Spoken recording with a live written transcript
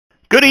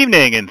Good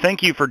evening, and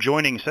thank you for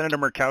joining Senator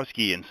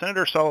Murkowski and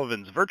Senator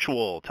Sullivan's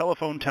virtual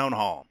telephone town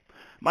hall.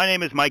 My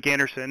name is Mike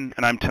Anderson,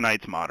 and I'm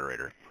tonight's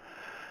moderator.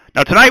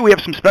 Now, tonight we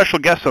have some special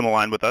guests on the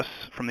line with us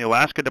from the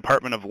Alaska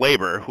Department of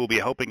Labor who will be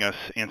helping us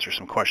answer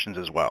some questions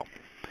as well.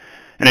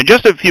 And in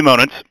just a few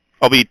moments,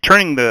 I'll be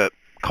turning the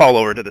call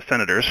over to the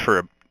senators for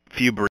a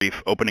few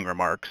brief opening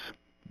remarks.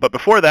 But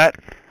before that,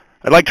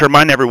 I'd like to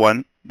remind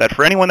everyone that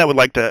for anyone that would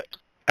like to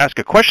ask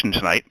a question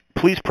tonight,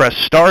 please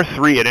press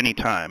 *3 at any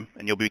time,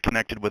 and you'll be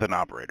connected with an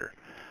operator.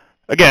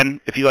 Again,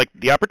 if you'd like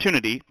the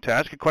opportunity to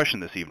ask a question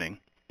this evening,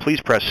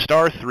 please press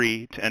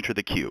 *3 to enter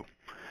the queue.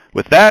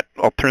 With that,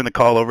 I'll turn the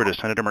call over to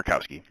Senator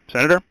Murkowski.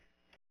 Senator?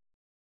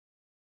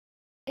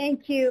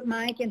 Thank you,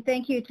 Mike, and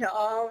thank you to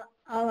all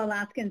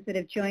Alaskans that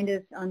have joined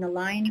us on the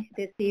line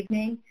this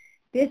evening.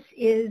 This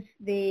is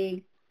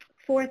the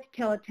fourth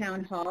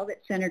teletown hall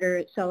that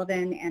Senator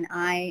Sullivan and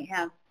I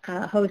have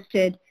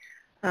hosted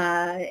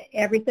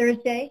every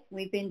Thursday.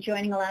 We've been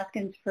joining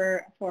Alaskans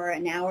for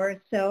an hour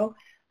or so.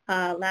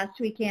 Last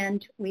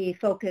weekend, we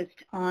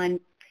focused on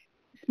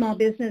small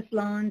business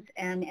loans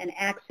and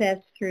access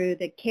through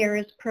the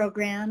CARES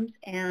programs.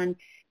 And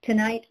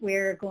tonight,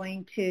 we're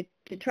going to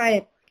try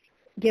to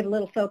give a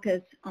little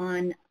focus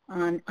on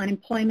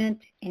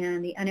unemployment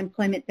and the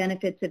unemployment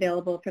benefits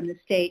available from the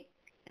state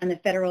and the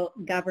federal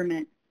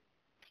government.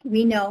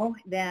 We know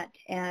that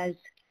as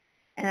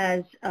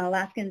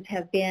Alaskans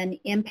have been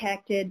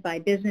impacted by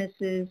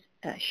businesses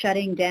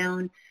shutting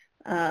down,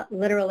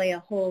 literally a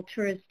whole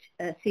tourist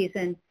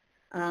season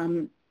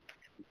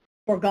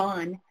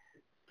foregone,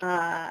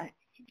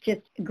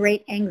 just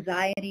great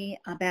anxiety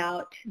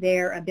about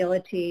their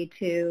ability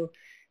to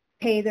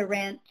pay the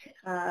rent,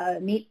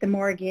 meet the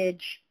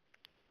mortgage,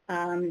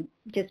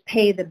 just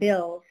pay the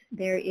bills.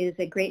 There is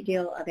a great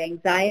deal of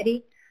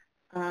anxiety,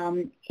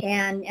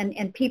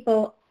 and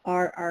people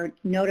are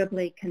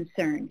notably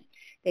concerned.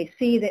 They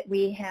see that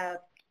we have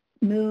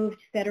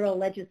moved federal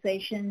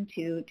legislation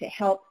to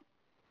help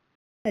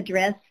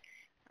address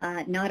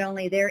not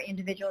only their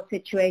individual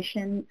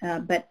situation,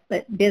 but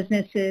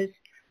businesses,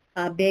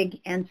 big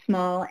and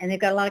small, and they've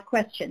got a lot of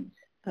questions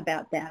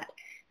about that.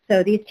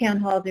 So these town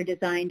halls are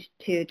designed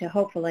to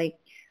hopefully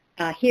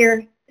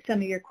hear some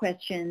of your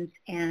questions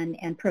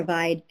and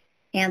provide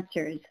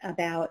answers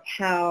about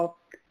how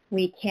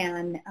we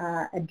can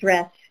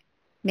address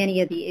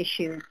many of the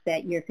issues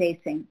that you're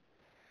facing.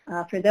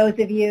 For those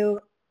of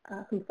you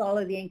who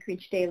follow the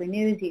Anchorage Daily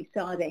News, you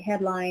saw the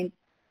headline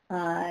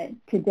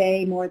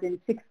today, more than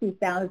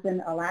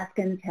 60,000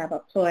 Alaskans have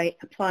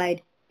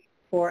applied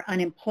for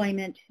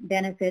unemployment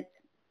benefits.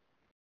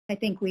 I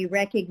think we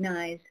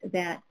recognize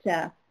that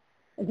that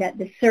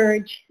the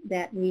surge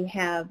that we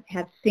have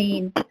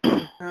seen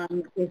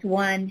is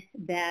one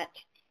that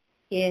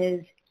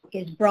is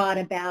brought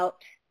about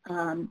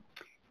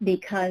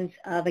because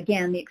of,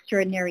 again, the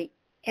extraordinary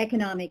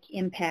economic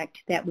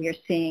impact that we are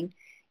seeing,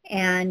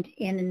 and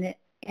in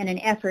an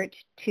effort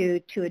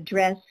to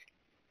address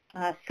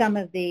some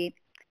of the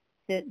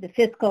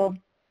fiscal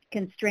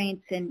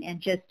constraints and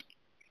just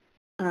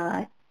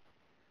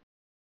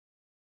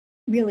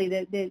really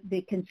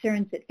the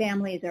concerns that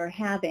families are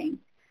having,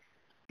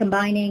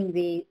 combining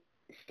the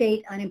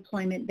state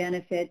unemployment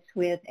benefits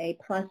with a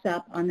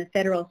plus-up on the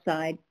federal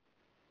side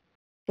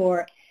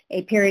for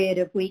a period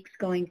of weeks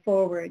going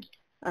forward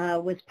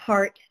was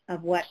part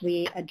of what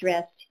we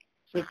addressed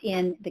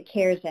within the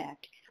CARES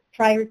Act.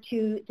 Prior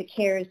to the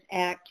CARES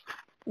Act,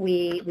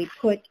 we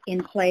put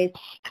in place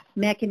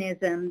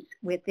mechanisms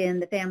within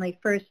the Family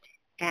First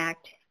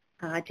Act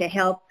to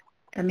help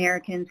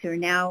Americans who are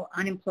now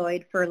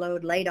unemployed,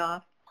 furloughed, laid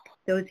off,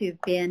 those who've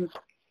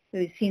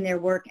seen their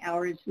work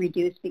hours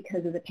reduced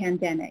because of the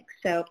pandemic.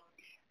 So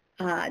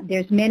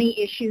there's many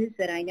issues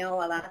that I know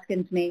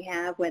Alaskans may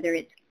have, whether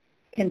it's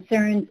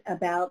concerns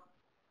about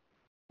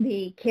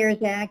the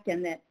CARES Act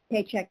and the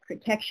Paycheck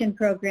Protection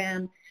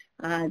Program,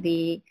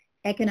 the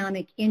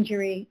Economic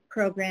Injury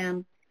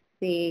Program,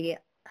 the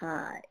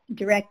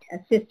direct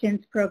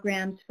assistance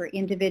programs for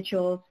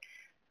individuals.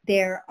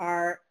 There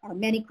are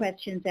many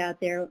questions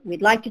out there.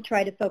 We'd like to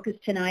try to focus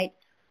tonight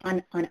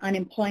on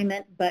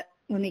unemployment, but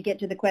when we get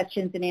to the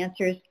questions and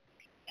answers,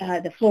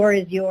 the floor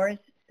is yours,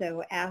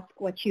 so ask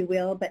what you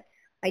will. But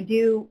I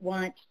do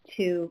want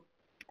to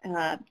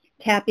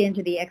tap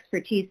into the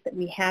expertise that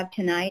we have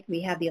tonight. We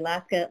have the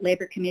Alaska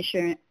Labor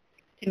Commissioner,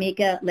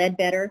 Tamika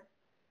Ledbetter.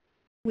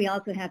 We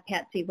also have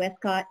Patsy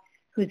Westcott,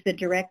 who's the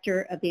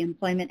director of the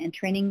Employment and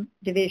Training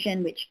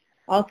Division, which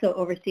also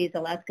oversees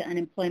Alaska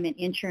Unemployment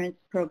Insurance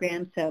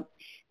Program. So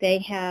they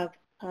have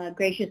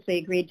graciously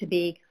agreed to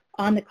be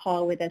on the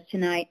call with us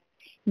tonight.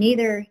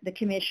 Neither the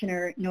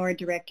commissioner nor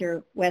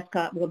Director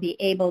Westcott will be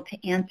able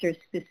to answer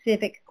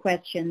specific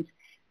questions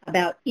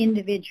about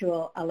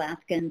individual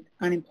Alaskans'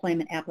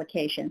 unemployment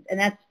applications. And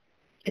that's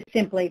just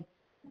simply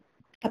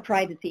a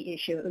privacy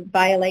issue. It would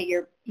violate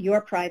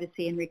your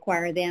privacy and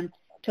require them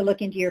to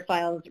look into your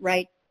files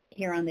right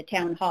here on the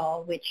town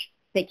hall, which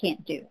they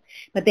can't do.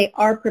 But they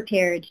are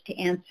prepared to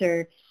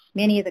answer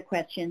many of the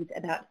questions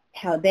about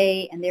how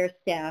they and their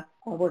staff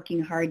are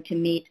working hard to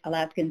meet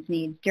Alaskans'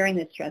 needs during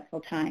this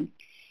stressful time,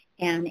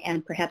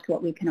 and perhaps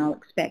what we can all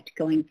expect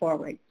going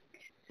forward.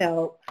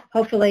 So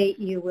hopefully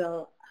you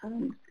will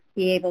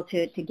be able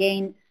to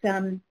gain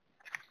some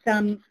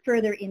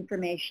further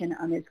information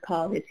on this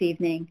call this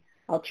evening.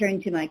 I'll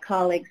turn to my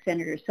colleague,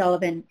 Senator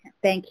Sullivan,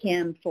 thank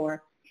him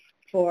for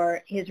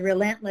his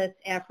relentless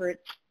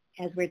efforts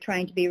as we're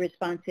trying to be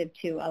responsive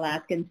to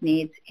Alaskans'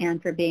 needs, and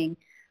for being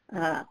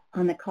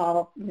on the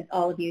call with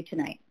all of you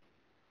tonight.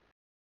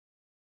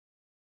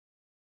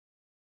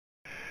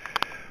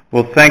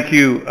 Well, thank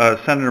you,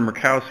 Senator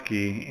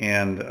Murkowski,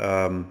 and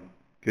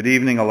good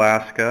evening,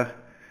 Alaska.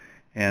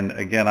 And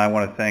again, I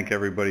want to thank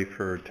everybody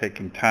for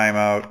taking time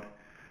out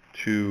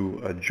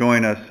to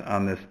join us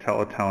on this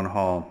teletown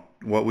hall.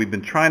 What we've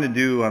been trying to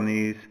do on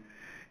these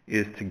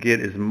is to get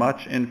as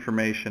much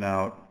information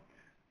out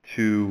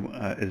to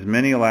as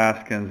many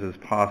Alaskans as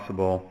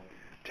possible.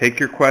 Take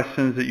your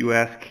questions that you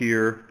ask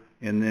here,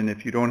 and then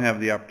if you don't have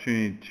the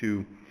opportunity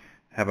to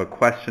have a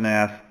question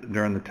asked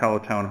during the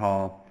teletown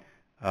hall,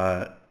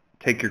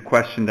 take your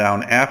question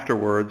down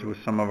afterwards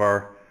with some of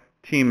our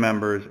team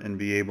members and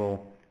be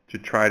able to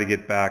try to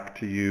get back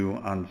to you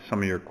on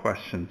some of your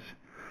questions.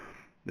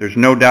 There's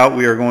no doubt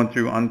we are going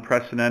through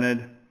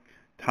unprecedented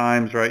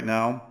times right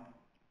now.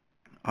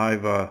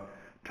 I've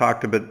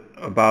talked a bit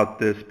about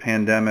this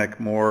pandemic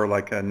more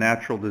like a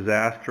natural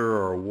disaster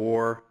or a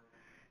war.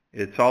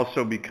 It's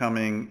also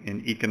becoming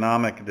an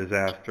economic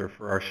disaster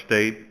for our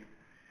state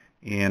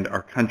and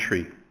our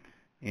country.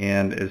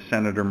 And as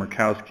Senator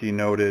Murkowski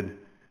noted,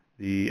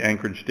 the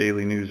Anchorage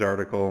Daily News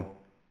article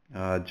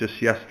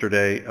just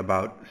yesterday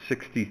about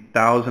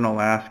 60,000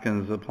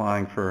 Alaskans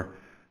applying for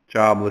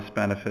jobless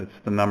benefits.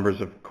 The numbers,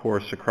 of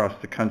course, across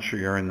the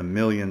country are in the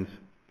millions.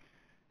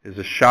 Is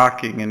a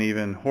shocking and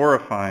even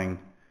horrifying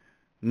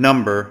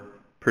number,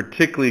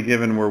 particularly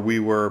given where we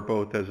were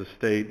both as a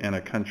state and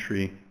a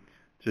country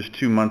just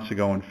 2 months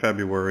ago in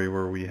February,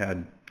 where we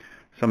had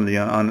some of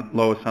the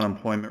lowest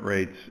unemployment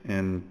rates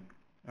in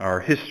our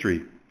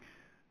history.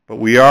 But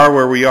we are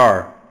where we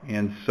are,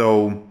 and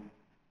so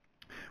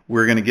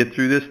we're going to get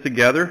through this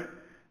together.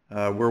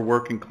 We're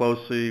working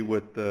closely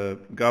with the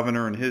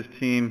governor and his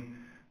team,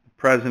 the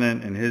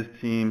president and his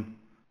team,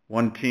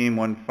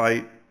 one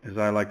fight, as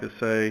I like to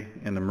say,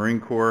 in the Marine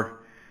Corps.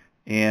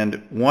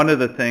 And one of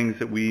the things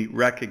that we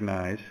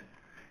recognize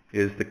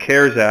is the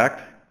CARES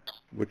Act,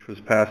 which was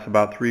passed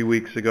about 3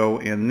 weeks ago,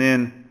 and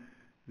then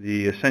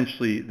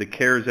essentially the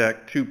CARES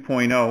Act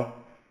 2.0,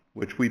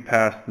 which we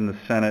passed in the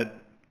Senate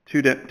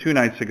two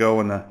nights ago,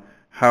 and the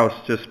House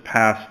just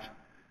passed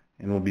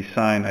and will be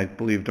signed, I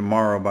believe,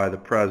 tomorrow by the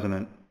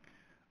President,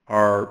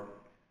 are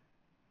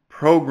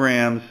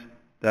programs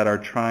that are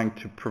trying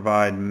to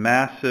provide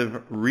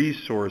massive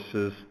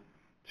resources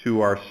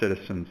to our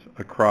citizens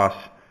across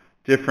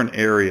different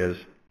areas.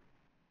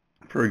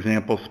 For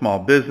example, small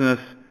business,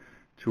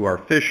 to our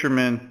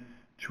fishermen,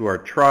 to our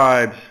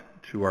tribes,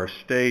 to our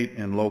state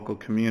and local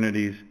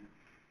communities,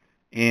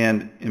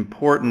 and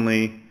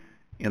importantly,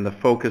 in the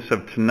focus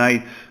of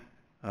tonight's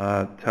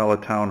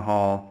teletown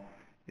hall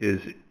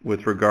is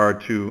with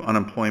regard to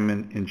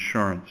unemployment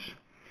insurance.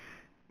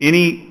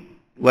 Any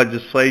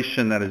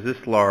legislation that is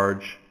this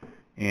large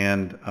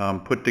and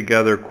put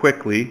together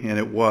quickly, and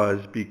it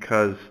was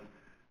because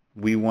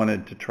we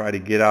wanted to try to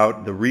get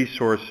out the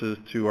resources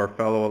to our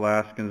fellow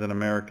Alaskans and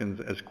Americans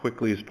as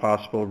quickly as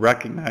possible,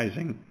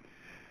 recognizing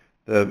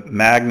the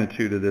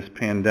magnitude of this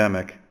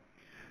pandemic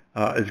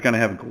is going to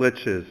have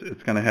glitches,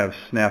 it's going to have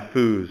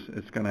snafus,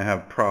 it's going to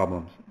have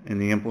problems in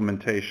the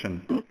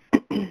implementation.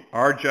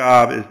 Our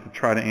job is to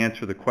try to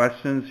answer the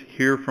questions,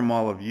 hear from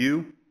all of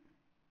you,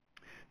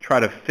 try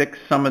to fix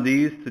some of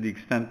these to the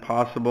extent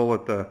possible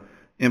at the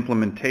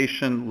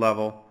implementation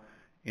level,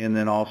 and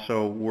then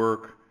also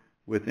work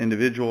with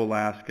individual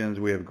Alaskans.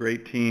 We have a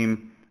great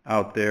team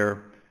out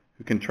there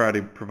who can try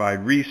to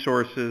provide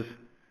resources.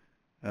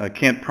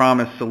 Can't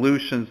promise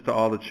solutions to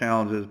all the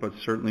challenges, but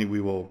certainly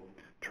we will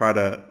try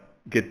to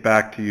get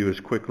back to you as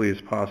quickly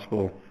as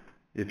possible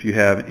if you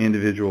have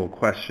individual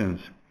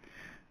questions.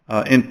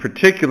 In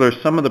particular,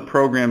 some of the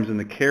programs in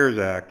the CARES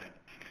Act,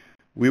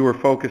 we were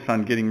focused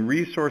on getting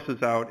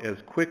resources out as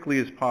quickly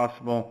as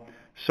possible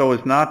so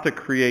as not to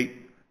create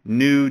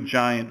new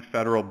giant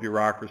federal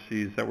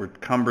bureaucracies that were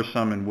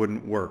cumbersome and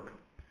wouldn't work.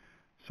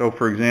 So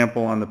for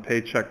example, on the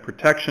Paycheck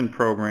Protection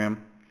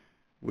Program,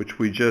 which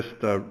we just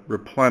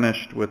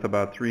replenished with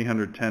about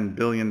 $310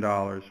 billion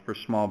for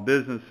small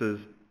businesses,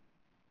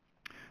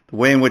 the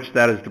way in which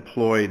that is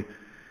deployed,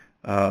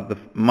 the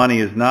money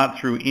is not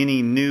through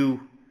any new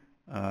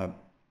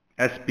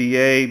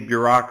SBA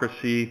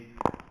bureaucracy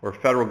or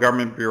federal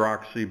government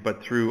bureaucracy,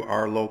 but through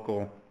our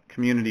local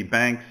community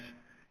banks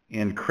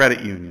and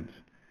credit unions.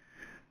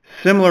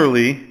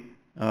 Similarly,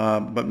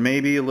 but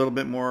maybe a little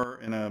bit more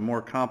in a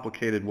more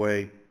complicated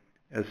way,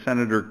 as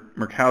Senator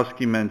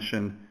Murkowski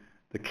mentioned,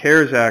 the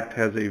CARES Act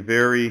has a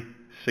very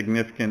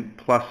significant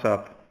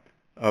plus-up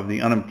of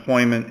the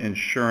unemployment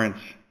insurance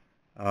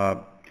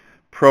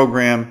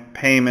program,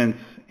 payments,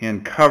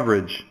 and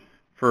coverage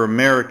for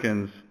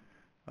Americans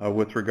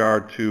with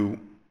regard to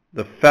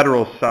the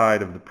federal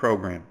side of the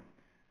program.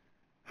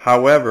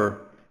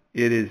 However,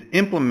 it is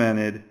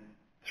implemented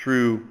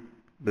through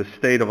the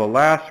state of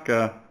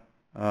Alaska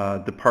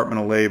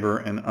Department of Labor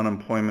and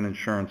Unemployment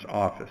Insurance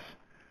Office.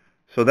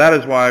 So that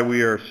is why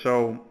we are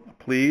so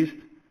pleased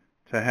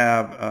to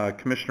have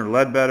Commissioner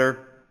Ledbetter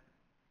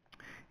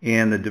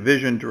and the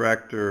Division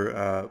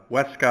Director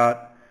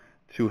Westcott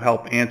to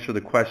help answer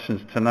the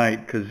questions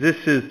tonight, because this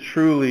is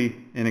truly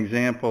an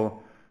example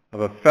of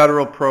a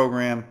federal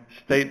program,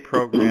 state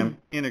program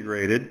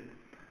integrated.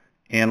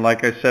 And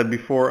like I said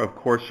before, of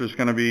course, there's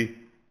going to be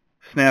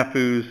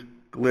snafus,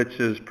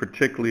 glitches,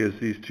 particularly as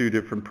these two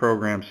different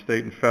programs,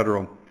 state and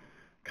federal,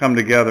 come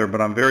together.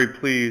 But I'm very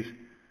pleased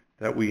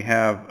that we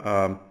have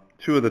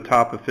two of the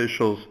top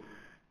officials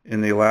in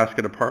the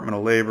Alaska Department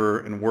of Labor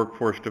and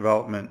Workforce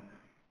Development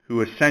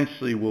who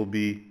essentially will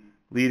be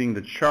leading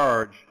the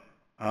charge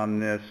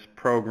on this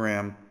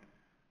program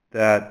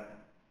that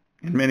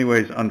in many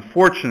ways,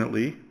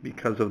 unfortunately,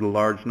 because of the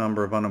large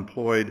number of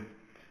unemployed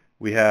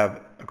we have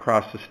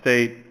across the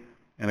state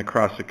and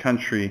across the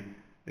country,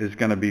 is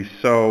going to be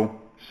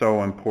so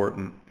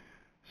important.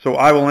 So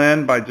I will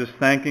end by just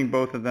thanking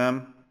both of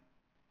them.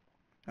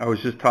 I was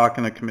just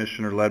talking to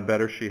Commissioner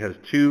Ledbetter. She has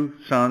two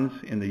sons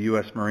in the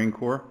U.S. Marine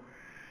Corps,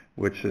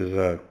 which is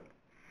an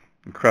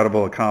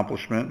incredible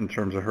accomplishment in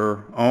terms of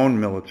her own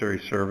military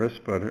service,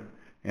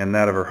 and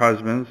that of her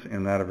husband's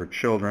and that of her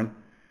children.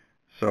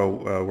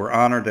 So we're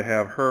honored to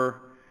have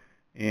her,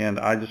 and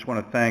I just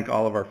want to thank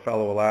all of our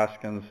fellow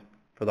Alaskans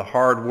for the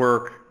hard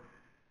work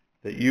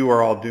that you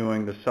are all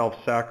doing, the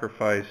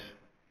self-sacrifice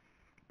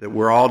that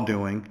we're all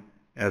doing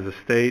as a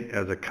state,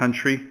 as a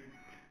country,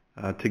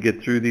 to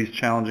get through these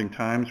challenging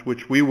times,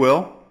 which we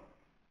will,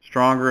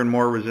 stronger and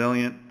more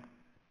resilient,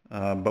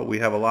 but we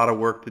have a lot of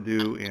work to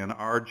do, and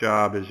our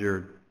job as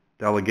your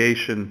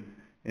delegation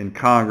in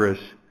Congress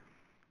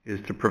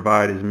is to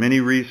provide as many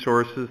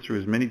resources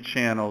through as many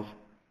channels,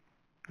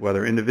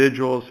 whether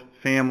individuals,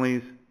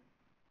 families,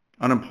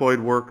 unemployed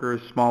workers,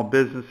 small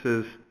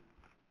businesses,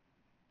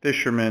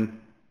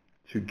 fishermen,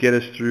 to get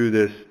us through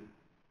this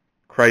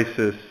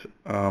crisis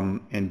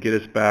and get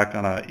us back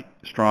on a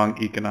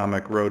strong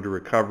economic road to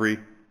recovery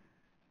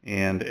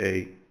and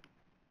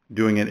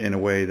doing it in a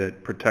way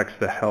that protects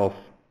the health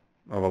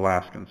of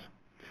Alaskans.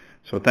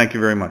 So thank you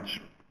very much.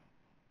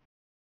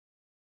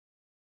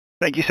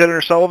 Thank you,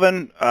 Senator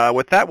Sullivan.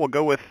 With that, we'll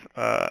go with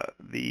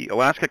the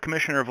Alaska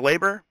Commissioner of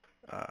Labor,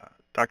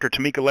 Dr.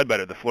 Tamika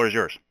Ledbetter. The floor is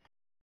yours.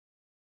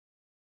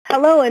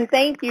 Hello, and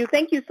thank you.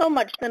 Thank you so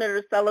much,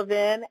 Senator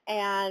Sullivan,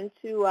 and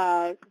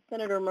to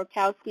Senator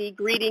Murkowski.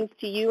 Greetings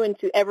to you and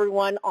to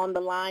everyone on the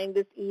line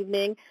this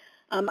evening.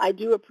 I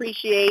do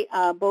appreciate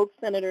both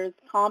senators'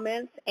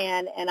 comments,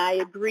 and I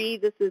agree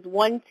this is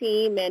one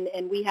team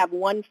and we have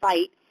one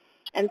fight.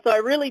 And so I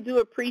really do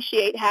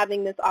appreciate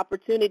having this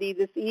opportunity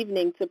this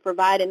evening to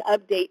provide an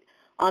update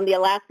on the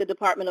Alaska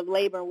Department of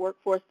Labor and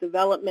Workforce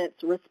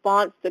Development's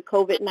response to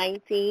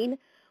COVID-19.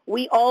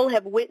 We all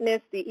have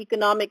witnessed the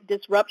economic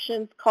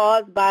disruptions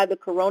caused by the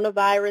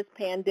coronavirus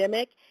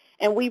pandemic,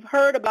 and we've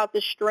heard about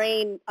the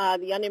strain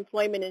the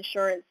unemployment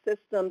insurance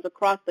systems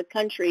across the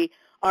country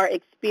are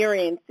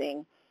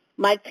experiencing.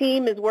 My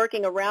team is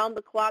working around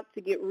the clock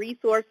to get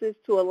resources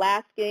to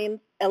Alaskans,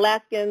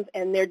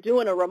 and they're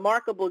doing a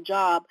remarkable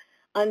job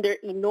under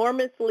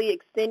enormously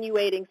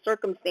extenuating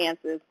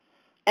circumstances.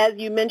 As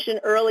you mentioned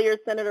earlier,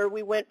 Senator,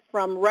 we went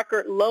from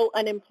record low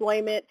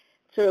unemployment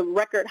to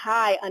record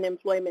high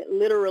unemployment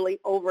literally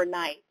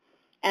overnight.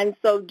 And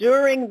so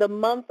during the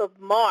month of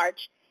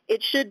March,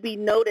 it should be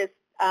noted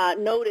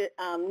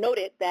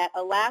that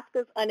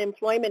Alaska's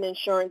Unemployment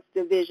Insurance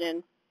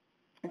Division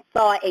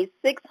saw a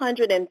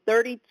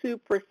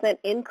 632%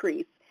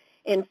 increase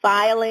in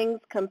filings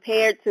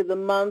compared to the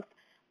month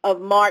of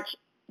March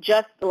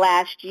just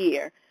last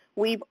year.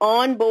 We've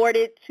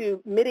onboarded,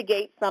 to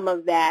mitigate some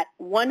of that,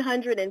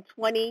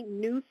 120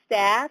 new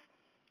staff,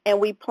 and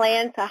we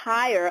plan to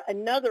hire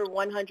another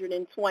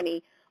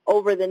 120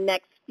 over the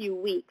next few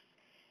weeks.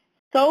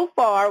 So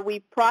far,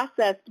 we've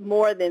processed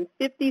more than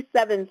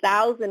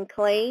 57,000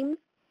 claims,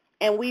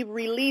 and we've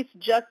released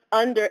just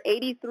under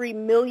 $83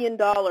 million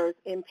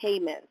in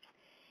payments.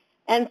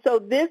 And so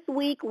this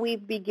week,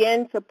 we've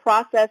begun to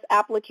process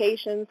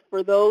applications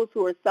for those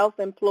who are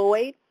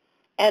self-employed,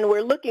 and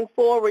we're looking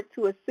forward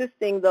to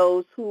assisting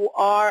those who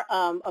are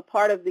a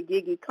part of the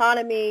gig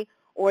economy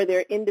or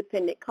they're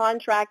independent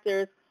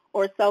contractors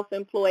or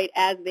self-employed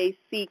as they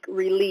seek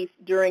relief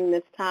during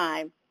this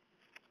time.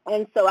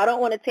 And so I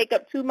don't want to take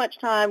up too much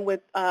time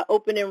with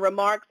opening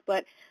remarks,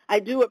 but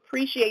I do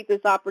appreciate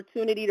this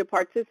opportunity to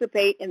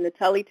participate in the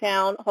Tully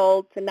Town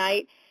Hall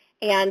tonight.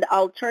 And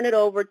I'll turn it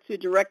over to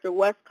Director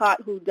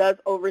Westcott, who does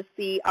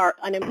oversee our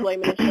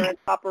unemployment insurance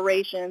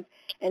operations.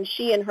 And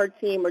she and her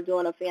team are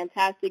doing a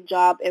fantastic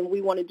job, and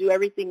we want to do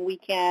everything we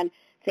can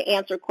to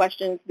answer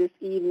questions this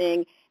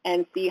evening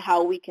and see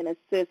how we can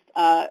assist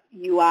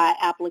UI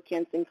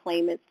applicants and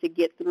claimants to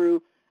get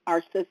through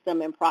our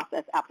system and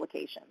process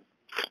applications.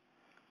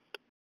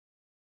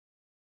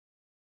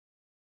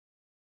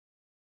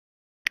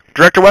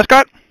 Director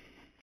Westcott?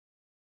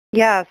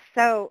 Yes,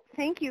 so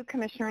thank you,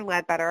 Commissioner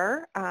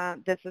Ledbetter.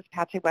 This is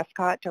Patsy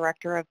Westcott,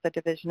 Director of the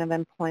Division of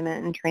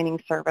Employment and Training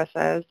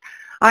Services.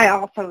 I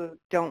also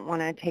don't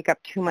want to take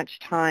up too much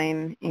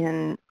time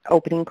in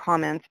opening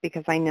comments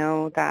because I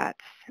know that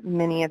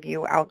many of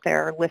you out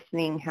there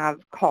listening have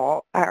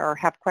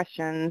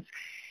questions,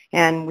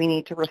 and we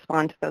need to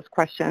respond to those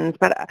questions.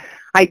 But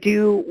I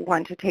do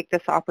want to take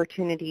this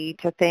opportunity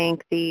to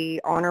thank the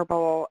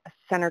Honorable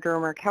Senator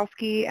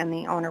Murkowski and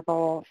the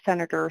Honorable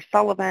Senator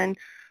Sullivan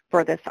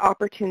for this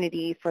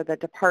opportunity for the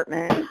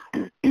department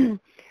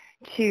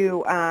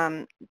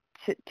to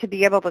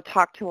be able to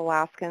talk to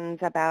Alaskans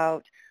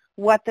about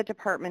what the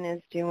department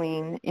is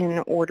doing in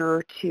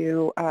order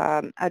to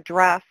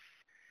address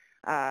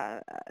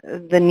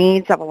the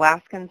needs of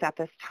Alaskans at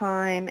this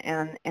time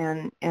and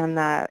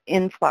the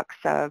influx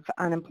of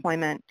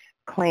unemployment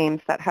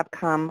claims that have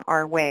come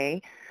our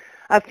way.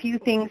 A few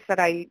things that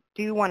I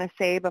do want to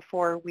say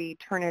before we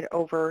turn it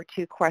over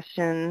to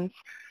questions.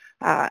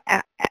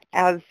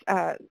 As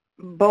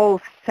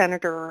both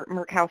Senator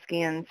Murkowski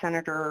and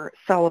Senator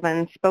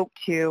Sullivan spoke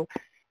to,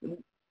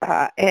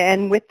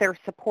 and with their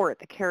support,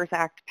 the CARES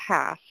Act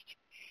passed.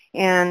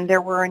 And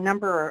there were a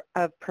number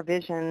of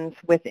provisions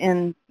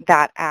within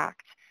that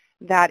act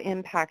that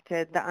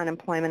impacted the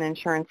unemployment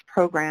insurance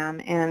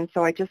program. And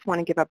so I just want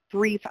to give a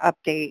brief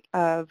update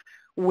of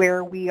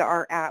where we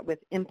are at with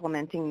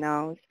implementing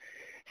those.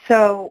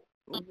 So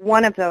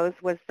one of those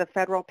was the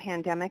federal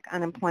pandemic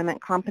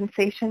unemployment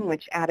compensation,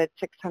 which added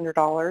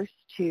 $600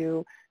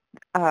 to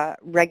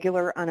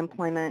regular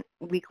unemployment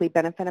weekly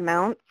benefit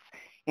amounts.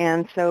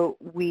 And so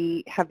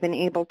we have been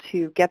able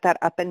to get that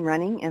up and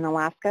running in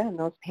Alaska, and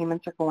those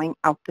payments are going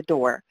out the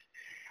door.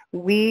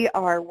 We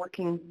are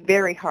working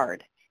very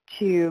hard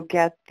to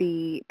get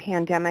the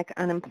pandemic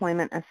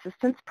unemployment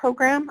assistance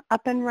program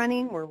up and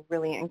running. We're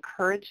really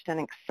encouraged and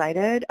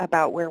excited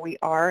about where we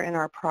are in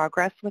our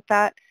progress with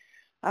that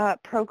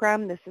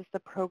program. This is the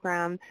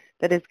program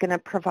that is going to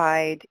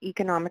provide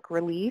economic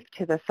relief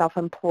to the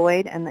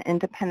self-employed and the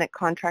independent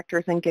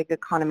contractors and gig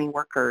economy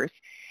workers.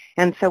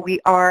 And so we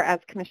are,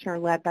 as Commissioner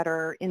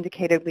Ledbetter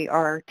indicated, we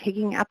are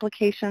taking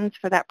applications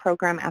for that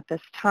program at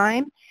this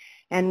time,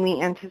 and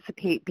we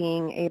anticipate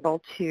being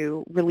able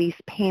to release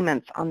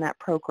payments on that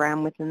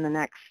program within the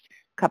next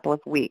couple of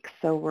weeks.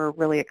 So we're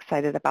really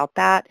excited about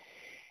that.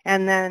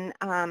 And then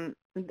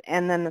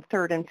the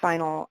third and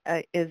final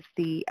is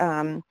the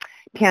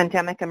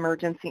pandemic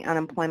emergency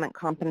unemployment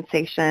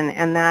compensation,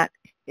 and that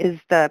is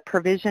the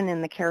provision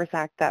in the CARES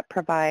Act that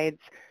provides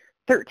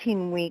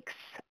 13 weeks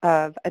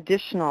of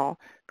additional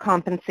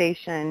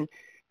compensation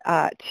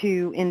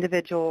to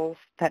individuals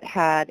that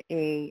had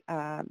a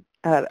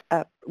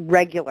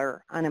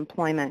regular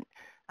unemployment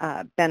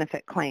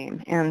benefit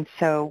claim. And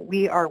so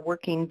we are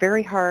working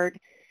very hard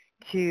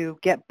to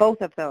get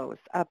both of those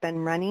up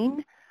and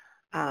running.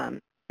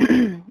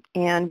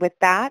 And with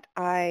that,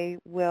 I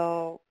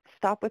will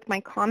stop with my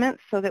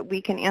comments so that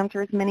we can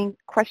answer as many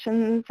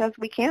questions as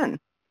we can.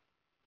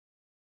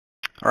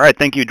 All right,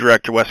 thank you,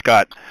 Director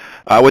Westcott.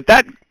 With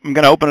that, I'm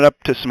going to open it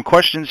up to some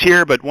questions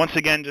here, but once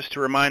again, just to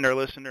remind our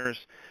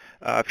listeners,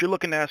 if you're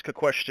looking to ask a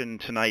question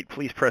tonight,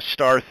 please press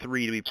 *3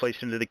 to be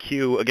placed into the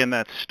queue. Again,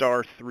 that's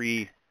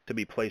 *3 to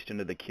be placed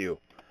into the queue.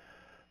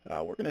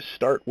 We're going to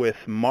start with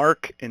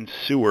Mark in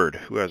Seward,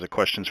 who has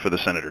questions for the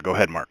Senator. Go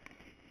ahead, Mark.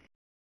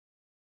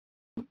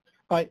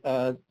 Hi,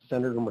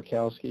 Senator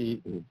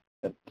Murkowski and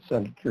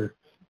Senator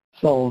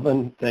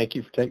Sullivan. Thank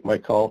you for taking my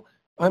call.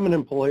 I'm an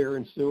employer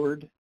in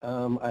Seward.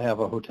 I have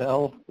a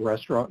hotel,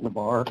 restaurant, and a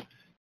bar.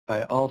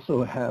 I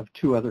also have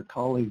two other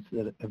colleagues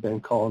that have been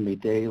calling me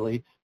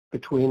daily.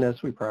 Between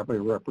us, we probably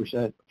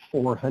represent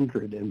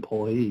 400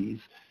 employees.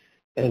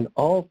 And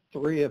all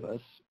three of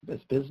us as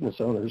business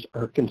owners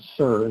are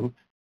concerned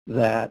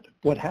that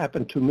what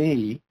happened to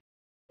me,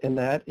 and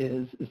that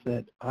is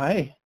that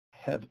I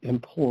have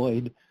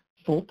employed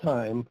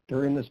full-time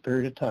during this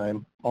period of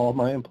time, all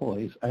my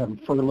employees. I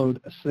haven't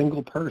furloughed a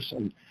single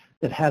person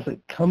that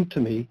hasn't come to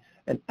me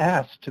and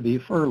asked to be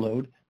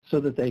furloughed so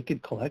that they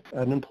could collect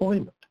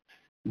unemployment.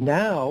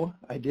 Now,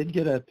 I did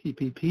get a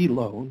PPP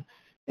loan,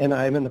 and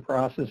I'm in the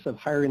process of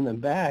hiring them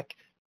back,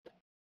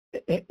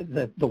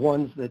 the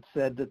ones that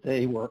said that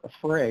they were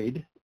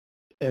afraid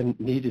and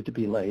needed to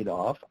be laid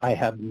off. I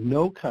have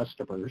no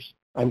customers.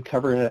 Was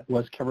covering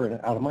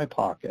it out of my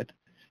pocket.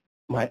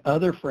 My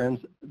other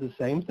friends, the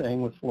same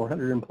thing with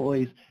 400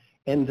 employees,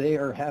 and they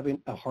are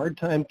having a hard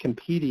time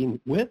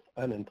competing with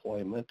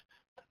unemployment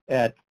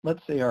at,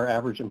 let's say our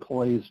average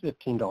employee is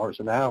 $15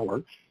 an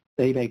hour.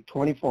 They make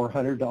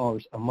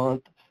 $2,400 a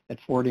month at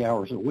 40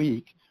 hours a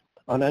week.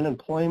 On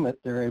unemployment,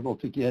 they're able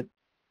to get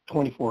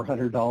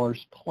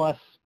 $2,400 plus,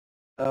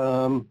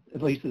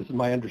 at least this is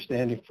my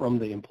understanding from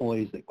the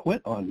employees that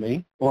quit on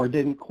me or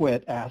didn't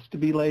quit, asked to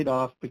be laid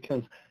off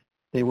because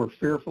they were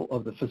fearful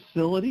of the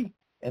facility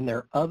and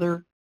their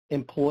other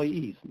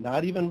employees,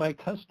 not even my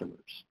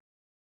customers.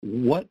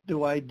 What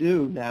do I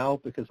do now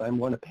because I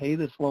want to pay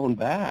this loan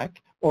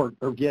back or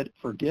get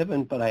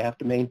forgiven, but I have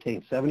to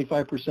maintain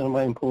 75% of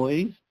my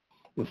employees?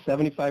 with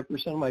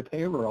 75% of my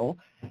payroll,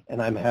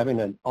 and I'm having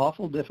an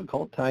awful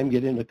difficult time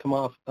getting to come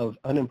off of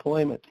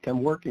unemployment to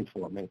come working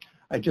for me.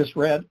 I just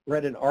read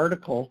an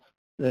article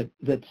that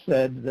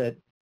said that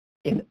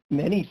in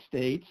many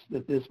states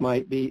that this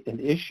might be an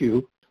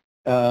issue,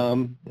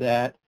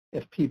 that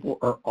if people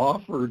are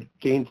offered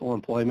gainful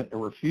employment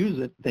and refuse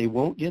it, they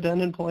won't get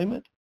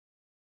unemployment.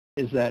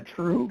 Is that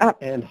true? But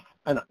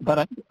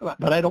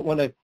I don't want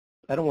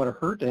to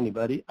hurt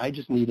anybody. I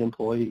just need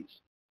employees.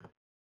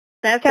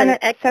 That's an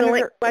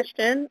excellent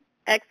question.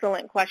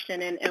 Excellent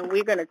question, and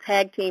we're going to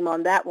tag team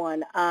on that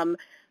one.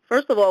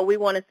 First of all, we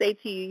want to say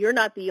to you, you're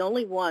not the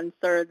only one,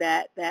 sir,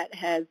 that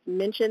has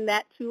mentioned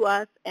that to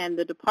us, and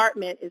the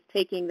department is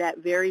taking that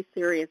very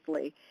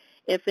seriously.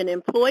 If an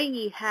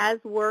employee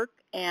has work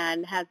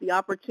and has the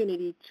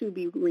opportunity to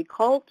be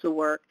recalled to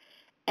work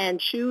and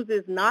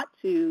chooses not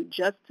to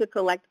just to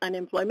collect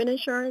unemployment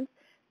insurance,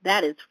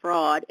 that is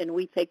fraud, and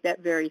we take that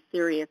very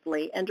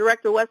seriously. And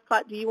Director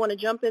Westcott, do you want to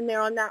jump in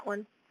there on that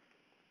one?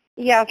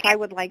 Yes, I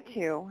would like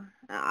to.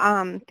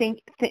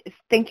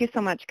 Thank you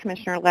so much,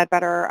 Commissioner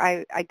Ledbetter.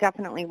 I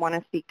definitely want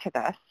to speak to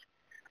this.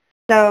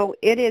 So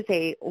it is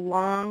a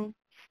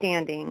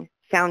long-standing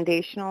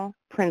foundational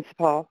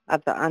principle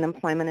of the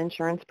unemployment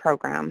insurance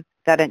program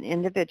that an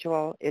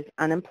individual is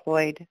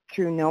unemployed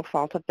through no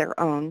fault of their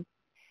own.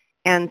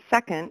 And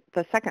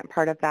the second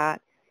part of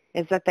that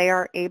is that they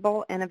are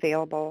able and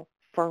available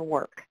for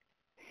work.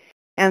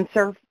 And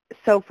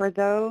so for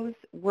those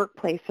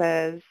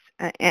workplaces,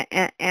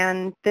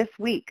 and this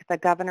week the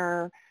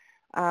governor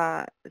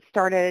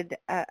started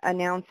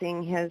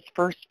announcing his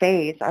first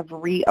phase of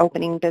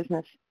reopening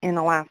business in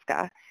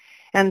Alaska.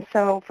 And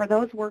so for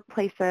those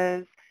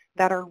workplaces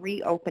that are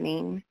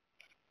reopening,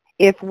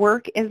 if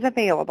work is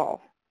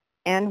available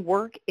and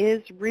work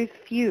is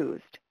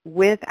refused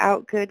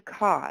without good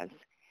cause,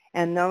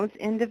 and those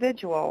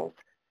individuals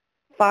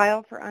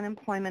file for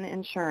unemployment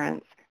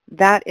insurance,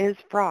 that is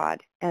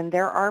fraud, and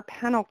there are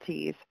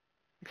penalties,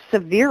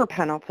 severe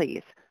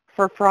penalties,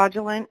 for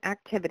fraudulent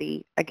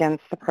activity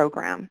against the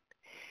program.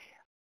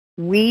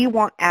 We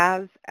want,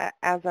 as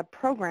a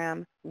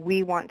program,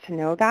 we want to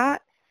know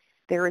that.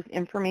 There is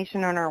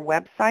information on our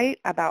website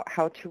about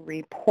how to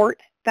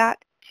report that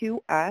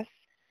to us.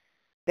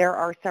 There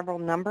are several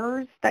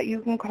numbers that you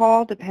can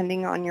call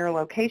depending on your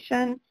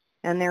location,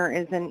 and there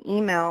is an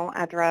email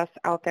address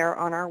out there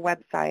on our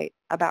website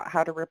about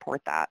how to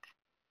report that.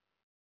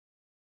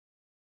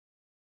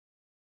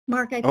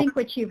 Mark, I think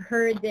what you've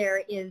heard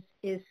there is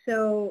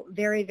so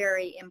very,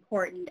 very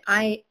important.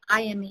 I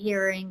am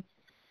hearing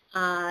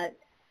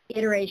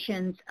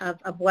iterations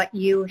of what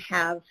you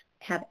have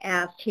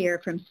asked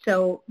here from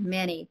so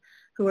many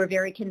who are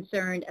very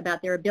concerned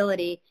about their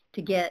ability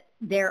to get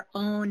their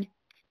own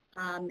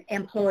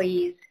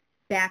employees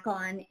back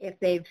on if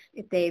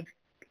they've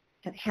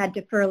had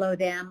to furlough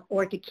them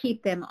or to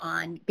keep them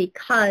on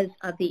because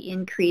of the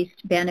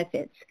increased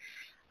benefits.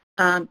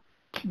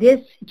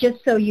 This,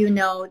 just so you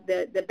know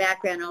the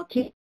background, I'll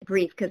keep it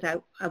brief because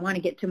I want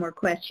to get to more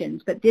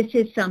questions, but this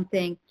is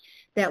something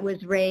that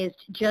was raised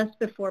just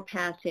before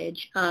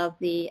passage of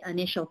the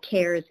initial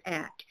CARES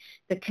Act.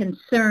 The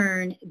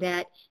concern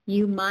that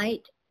you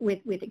might,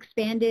 with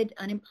expanded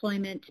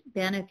unemployment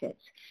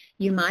benefits,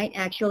 you might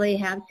actually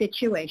have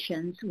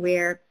situations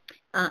where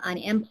an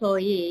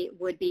employee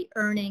would be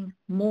earning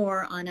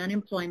more on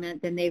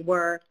unemployment than they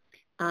were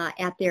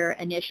at their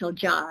initial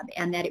job,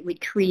 and that it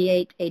would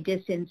create a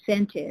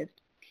disincentive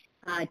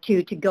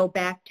to go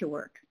back to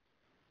work.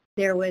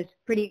 There was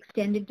pretty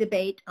extended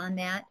debate on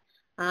that.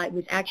 It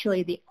was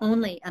actually the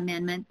only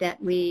amendment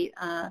that we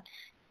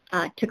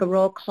took a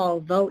roll call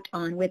vote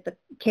on with the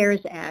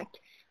CARES Act,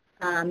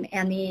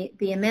 and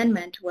the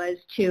amendment was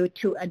to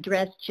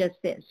address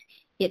just this.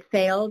 It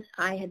failed.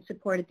 I had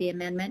supported the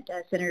amendment.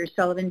 Senator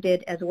Sullivan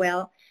did as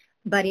well,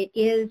 but it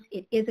is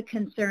a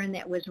concern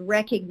that was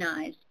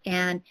recognized.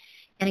 And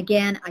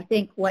again, I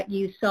think what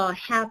you saw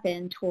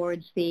happen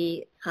towards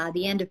the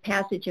end of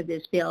passage of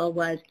this bill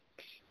was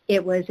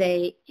it was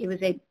a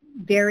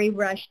very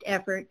rushed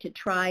effort to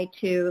try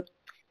to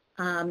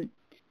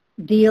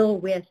deal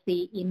with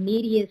the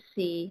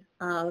immediacy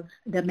of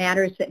the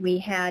matters that we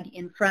had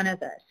in front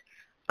of us.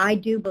 I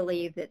do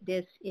believe that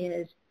this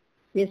is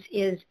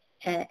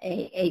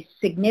a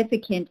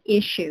significant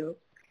issue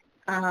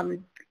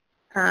in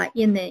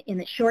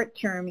the short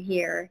term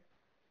here,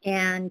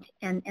 and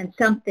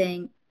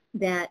something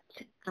that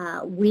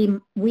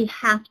we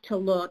have to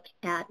look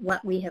at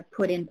what we have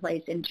put in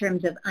place in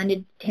terms of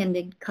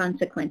unintended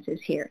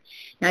consequences here.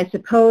 Now, I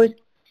suppose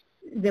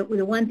the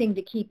one thing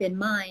to keep in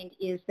mind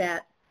is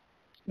that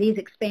these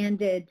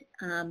expanded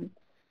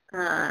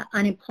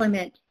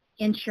unemployment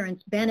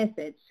insurance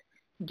benefits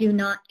do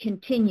not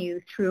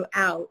continue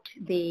throughout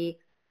the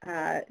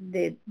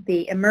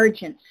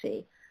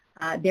emergency.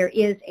 There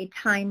is a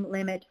time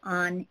limit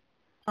on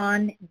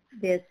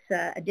this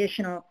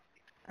additional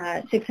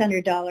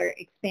 $600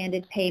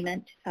 expanded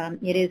payment.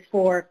 It is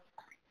for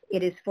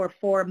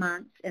 4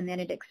 months, and then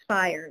it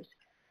expires.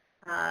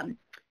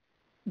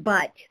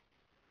 But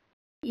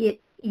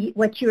it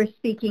what you're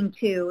speaking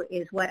to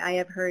is what I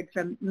have heard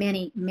from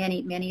many,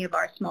 many, many of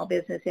our small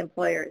business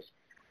employers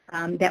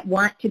that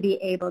want to be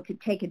able to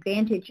take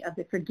advantage of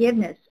the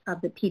forgiveness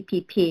of the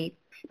PPP,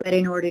 but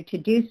in order to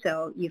do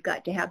so, you've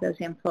got to have those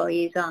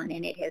employees on,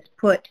 and it has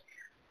put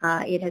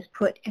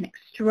an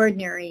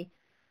extraordinary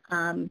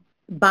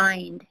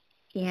bind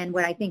in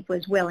what I think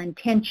was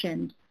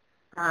well-intentioned,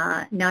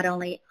 not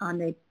only on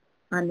the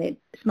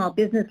small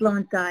business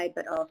loan side,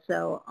 but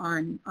also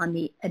on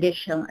the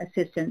additional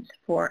assistance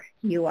for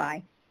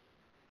UI.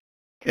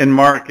 And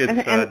Mark, it's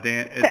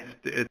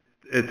Dan.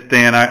 It's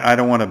Dan. I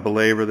don't want to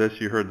belabor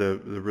this. You heard the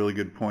really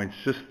good points.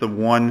 Just the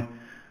one.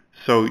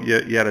 So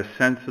you had a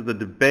sense of the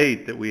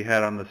debate that we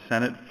had on the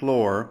Senate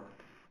floor.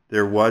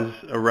 There was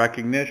a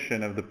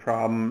recognition of the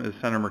problem, as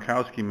Senator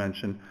Murkowski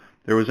mentioned.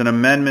 There was an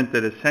amendment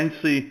that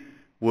essentially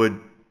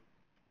would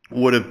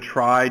have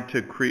tried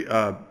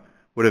to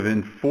would have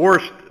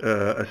enforced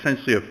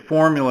essentially a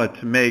formula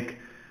to make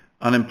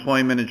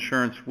unemployment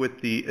insurance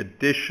with the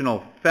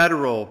additional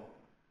federal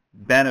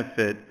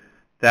benefit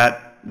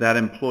that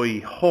employee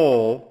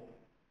whole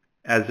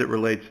as it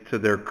relates to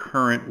their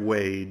current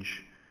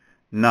wage,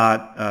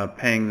 not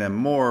paying them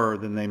more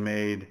than they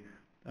made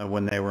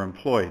when they were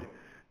employed.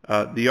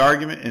 The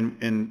argument,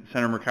 and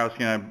Senator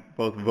Murkowski and I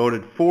both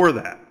voted for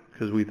that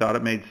because we thought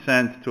it made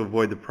sense to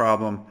avoid the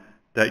problem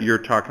that you're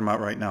talking about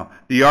right now.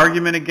 The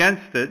argument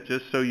against it,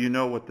 just so you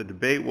know what the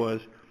debate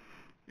was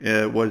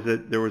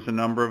that there was a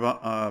number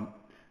of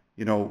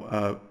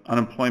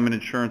unemployment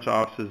insurance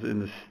offices in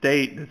the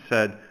state that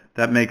said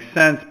that makes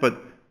sense,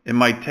 but it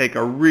might take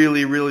a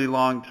really, really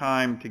long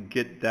time to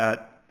get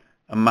that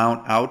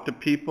amount out to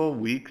people,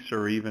 weeks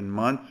or even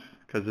months,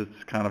 because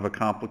it's kind of a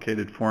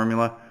complicated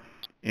formula.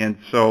 And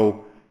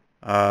so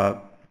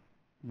that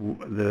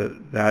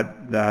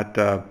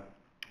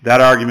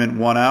argument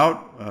won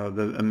out.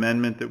 The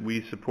amendment that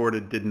we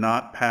supported did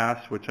not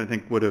pass, which I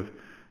think would have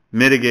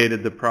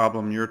mitigated the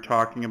problem you're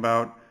talking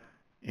about.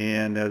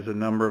 And as a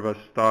number of us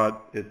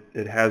thought,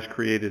 it has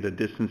created a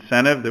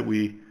disincentive that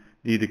we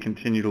need to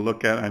continue to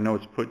look at. I know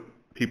it's put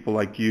people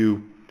like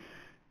you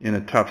in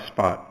a tough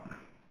spot.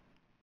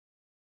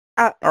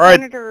 All right.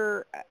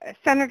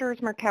 Senators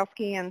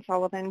Murkowski and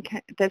Sullivan,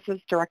 this is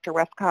Director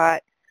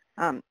Westcott.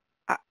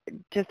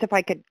 Just if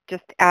I could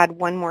just add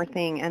one more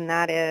thing, and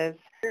that is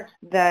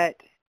that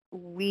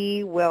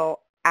we will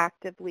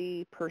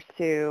actively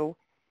pursue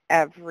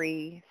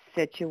every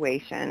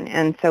situation.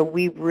 And so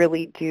we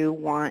really do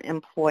want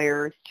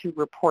employers to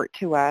report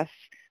to us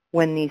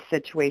when these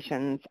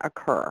situations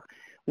occur.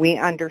 We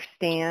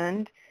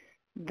understand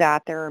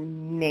that there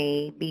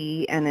may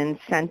be an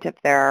incentive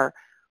there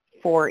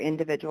for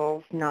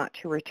individuals not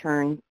to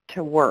return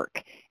to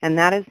work. And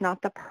that is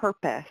not the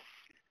purpose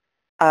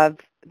of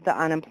the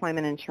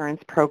unemployment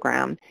insurance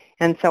program.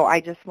 And so I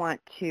just want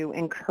to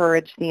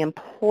encourage the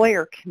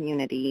employer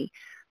community,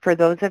 for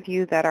those of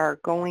you that are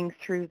going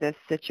through this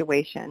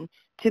situation,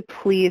 to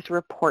please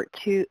report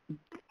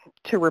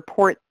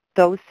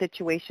those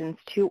situations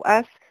to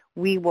us.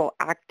 We will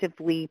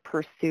actively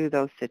pursue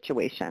those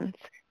situations.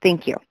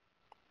 Thank you.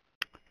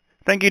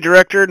 Thank you,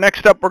 Director.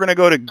 Next up, we're going to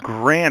go to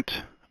Grant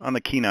on the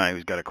Kenai,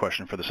 who's got a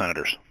question for the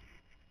senators.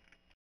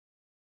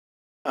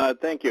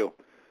 Thank you.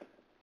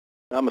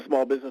 I'm a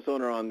small business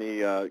owner on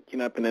the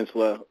Kenai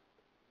Peninsula.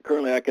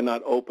 Currently, I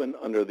cannot open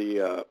under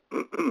the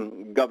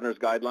governor's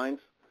guidelines.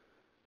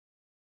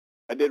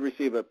 I did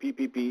receive a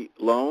PPP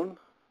loan.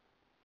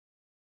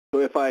 So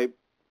if I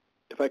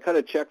cut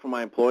a check for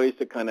my employees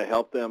to kind of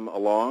help them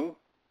along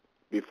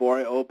before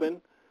I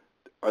open,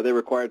 are they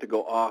required to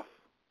go off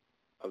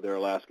of their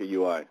Alaska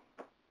UI?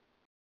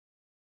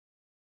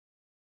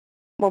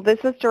 Well, this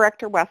is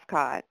Director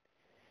Westcott,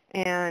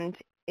 and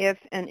if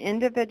an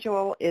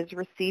individual is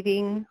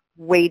receiving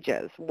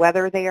wages,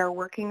 whether they are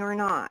working or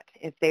not,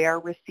 if they are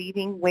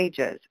receiving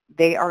wages,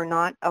 they are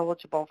not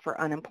eligible for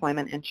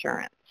unemployment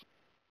insurance.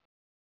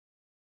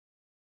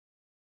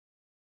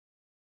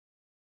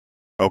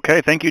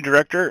 Okay, thank you,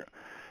 Director.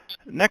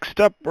 Next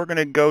up, we're going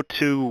to go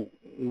to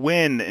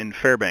Wynn in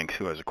Fairbanks,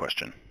 who has a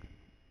question.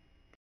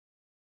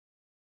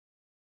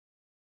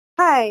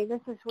 Hi, this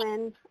is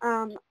Wynn.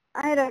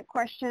 I had a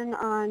question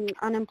on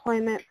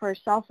unemployment for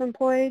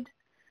self-employed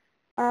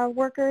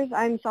workers.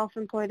 I'm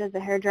self-employed as a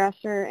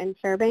hairdresser in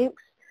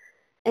Fairbanks,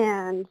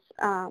 and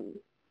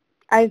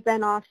I've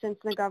been off since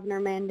the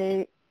governor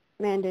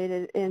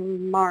mandated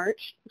in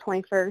March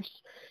 21st,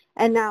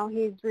 and now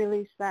he's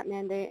released that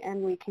mandate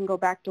and we can go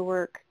back to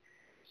work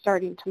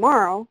starting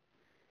tomorrow.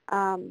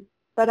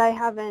 But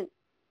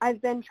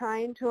I've been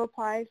trying to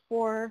apply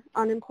for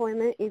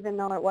unemployment even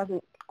though it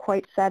wasn't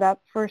quite set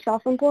up for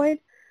self-employed,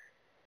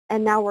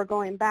 and now we're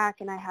going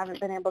back and I haven't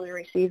been able to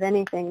receive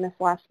anything this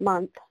last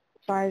month.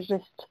 So I was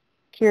just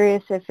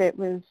curious if it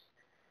was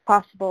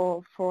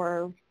possible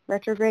for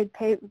retrograde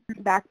pay,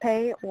 back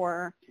pay,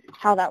 or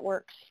how that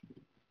works.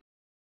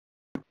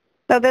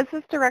 So this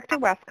is Director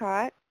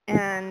Westcott,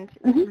 and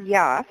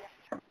yes,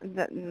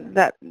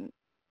 the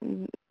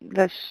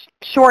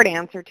short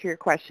answer to your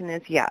question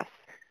is yes.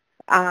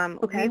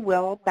 Okay. We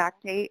will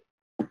backdate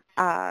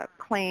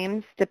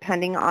claims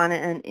depending on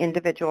an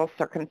individual's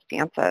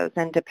circumstances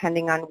and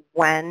depending on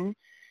when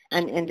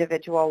an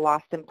individual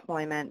lost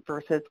employment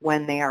versus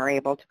when they are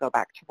able to go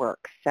back to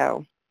work.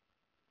 So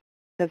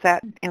does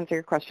that answer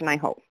your question, I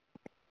hope?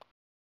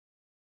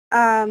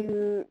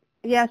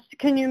 Yes.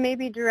 Can you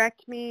maybe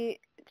direct me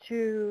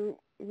to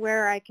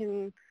where I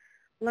can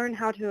learn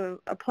how to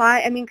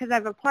apply? I mean, because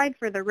I've applied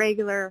for the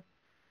regular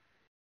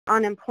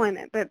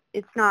unemployment, but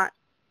it's not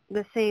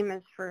the same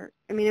as for,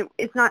 I mean,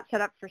 it's not set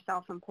up for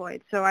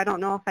self-employed, so I don't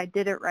know if I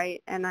did it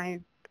right.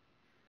 And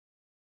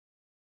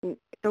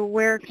so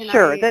where can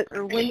Sure,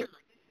 or when?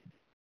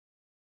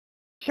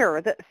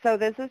 Sure. So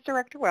this is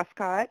Director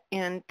Westcott,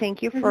 and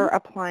thank you for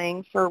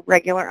applying for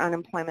regular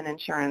unemployment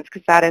insurance,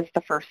 because that is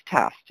the first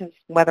test, is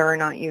whether or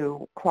not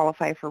you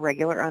qualify for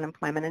regular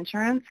unemployment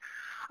insurance.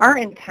 Our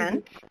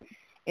intent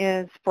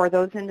is for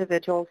those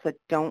individuals that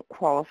don't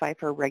qualify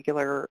for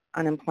regular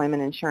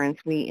unemployment insurance,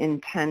 we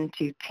intend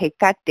to take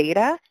that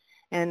data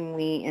and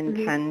we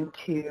intend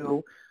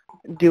to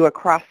do a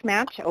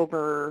cross-match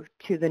over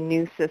to the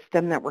new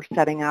system that we're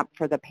setting up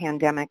for the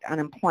Pandemic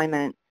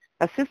Unemployment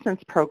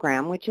Assistance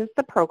Program, which is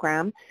the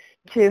program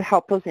to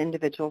help those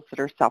individuals that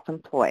are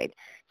self-employed.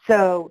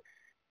 So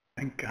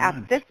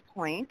at this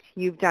point,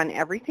 you've done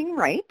everything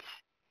right,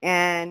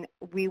 and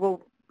we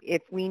will,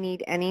 if we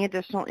need any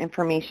additional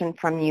information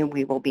from you,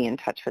 we will be in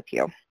touch with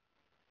you.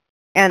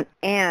 And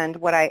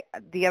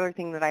the other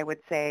thing that I would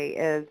say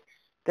is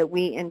that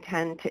we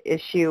intend to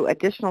issue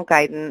additional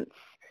guidance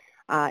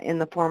in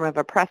the form of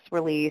a press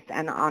release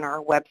and on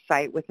our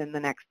website within the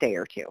next day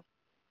or two.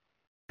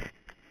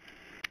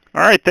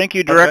 All right, thank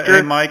you, Director.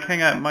 Hey, Mike,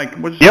 hang on,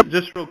 Mike.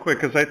 Just real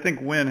quick, because I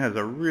think Wynn has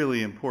a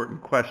really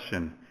important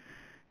question.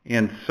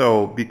 And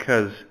so,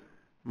 because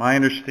my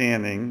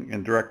understanding,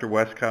 and Director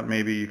Westcott,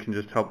 maybe you can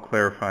just help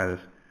clarify this.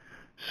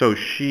 So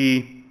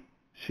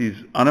she's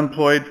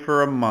unemployed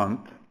for a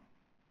month.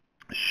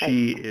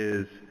 She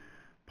is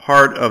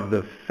part of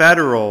the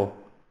federal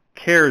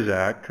CARES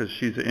Act because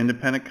she's an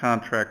independent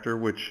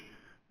contractor,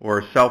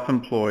 or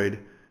self-employed,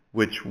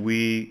 which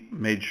we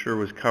made sure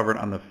was covered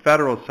on the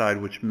federal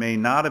side, which may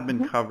not have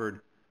been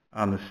covered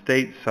on the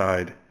state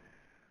side.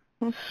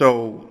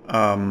 So,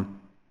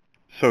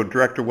 so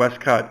Director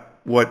Westcott,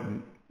 what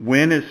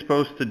Wynn is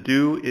supposed to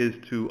do is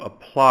to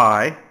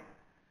apply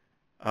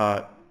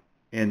and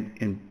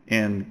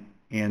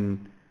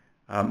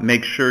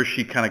make sure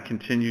she kind of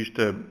continues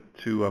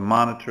to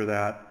monitor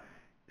that,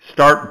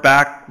 start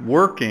back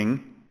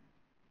working,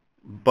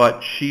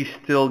 but she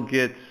still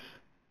gets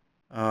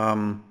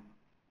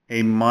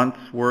a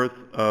month's worth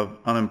of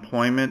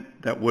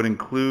unemployment that would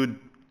include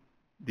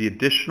the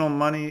additional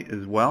money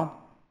as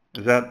well?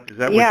 Is that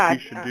what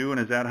she should do, and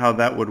is that how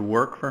that would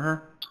work for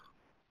her?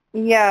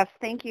 Yes,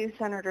 thank you,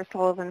 Senator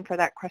Sullivan, for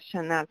that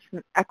question. That's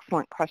an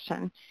excellent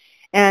question.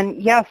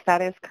 And yes,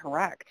 that is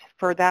correct.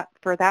 For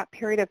that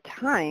period of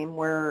time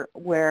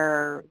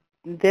where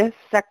this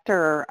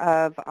sector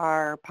of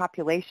our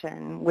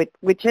population,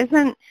 which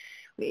isn't,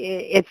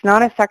 it's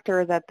not a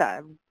sector that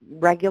the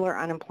regular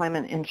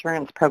unemployment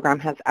insurance program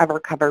has ever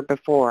covered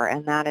before,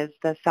 and that is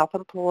the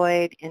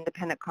self-employed,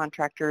 independent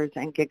contractors,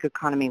 and gig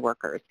economy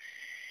workers.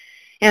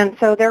 And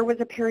so there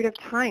was a period of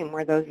time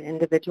where those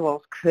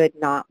individuals could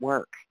not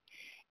work.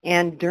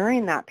 And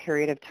during that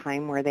period of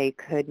time where they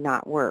could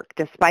not work,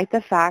 despite the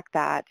fact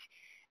that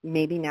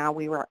maybe now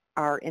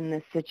are in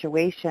this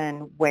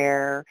situation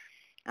where,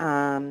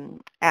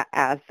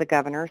 as the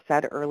governor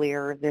said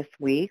earlier this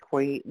week,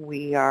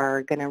 we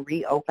are going to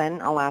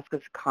reopen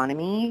Alaska's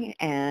economy,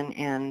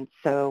 and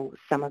so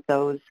some of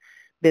those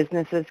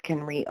businesses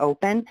can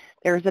reopen.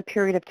 There was a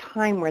period of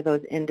time where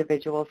those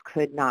individuals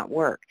could not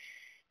work.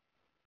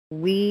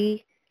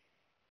 We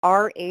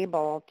are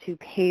able to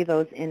pay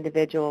those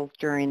individuals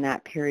during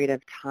that period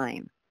of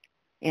time.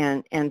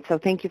 And so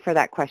thank you for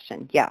that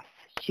question. Yes.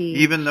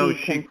 Even though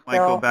she might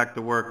go back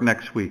to work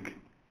next week.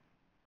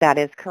 That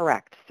is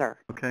correct, sir.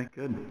 Okay,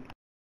 good.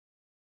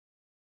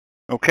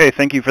 Okay,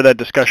 thank you for that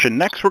discussion.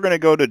 Next, we're going to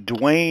go to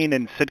Dwayne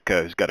in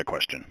Sitka, who's got a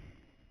question.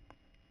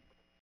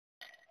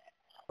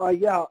 A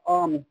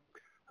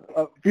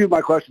few of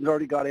my questions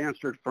already got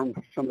answered from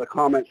some of the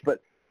comments,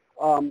 but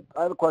I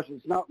have a question.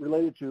 It's not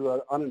related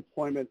to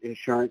unemployment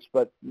insurance,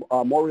 but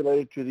more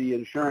related to the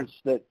insurance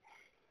that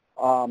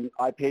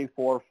I pay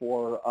for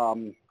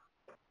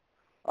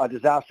a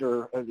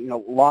disaster,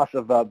 loss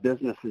of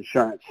business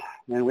insurance.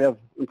 And we have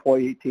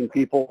employee 18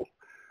 people,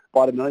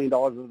 about $1 million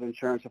of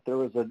insurance. If there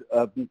was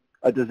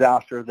a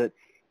disaster that,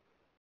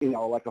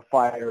 like a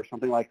fire or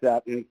something like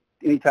that,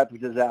 any type of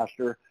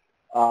disaster,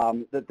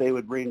 that they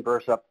would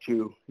reimburse up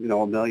to,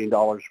 $1 million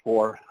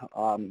for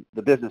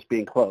the business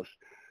being closed.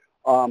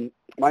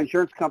 My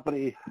insurance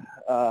company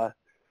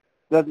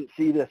doesn't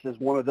see this as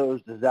one of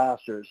those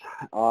disasters.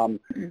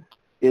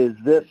 Is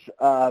this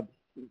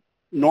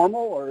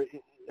normal, or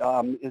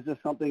is this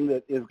something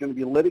that is going to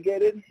be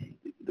litigated?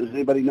 Does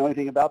anybody know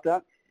anything about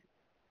that?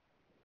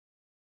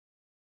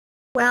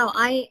 Well,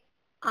 I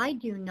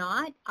do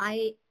not.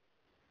 I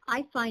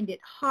find it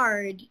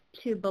hard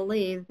to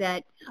believe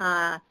that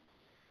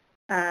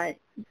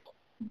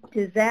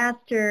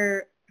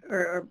disaster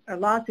or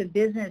loss of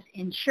business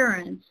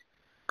insurance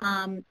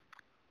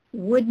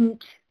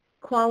wouldn't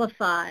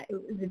qualify.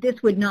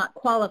 This would not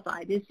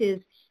qualify. This is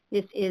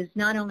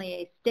not only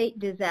a state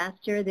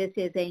disaster. This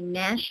is a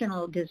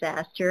national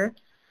disaster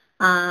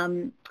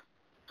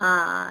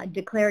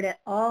declared at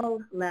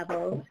all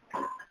levels.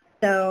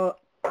 So,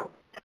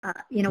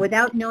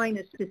 without knowing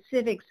the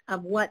specifics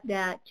of what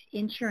that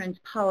insurance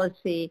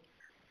policy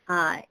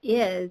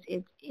is,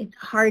 it's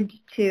hard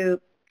to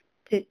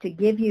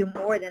give you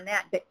more than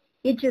that. But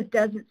it just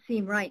doesn't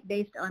seem right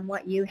based on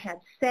what you have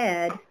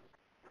said.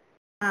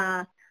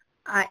 I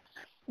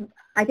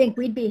think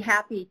we'd be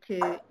happy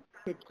to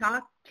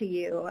talk to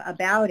you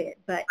about it,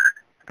 but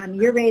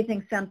you're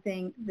raising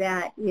something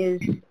that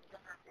is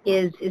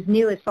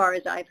new as far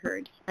as I've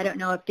heard. I don't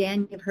know if,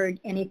 Dan, you've heard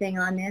anything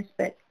on this,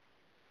 but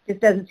it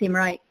just doesn't seem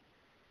right.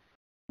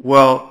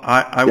 Well,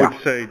 I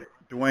would say,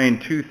 Dwayne,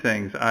 two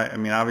things. I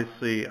mean,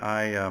 obviously,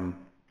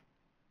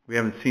 we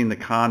haven't seen the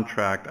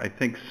contract. I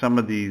think some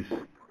of these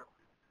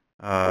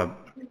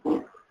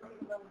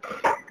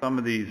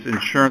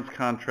insurance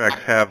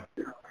contracts have,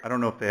 I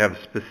don't know if they have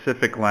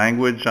specific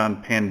language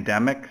on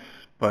pandemics,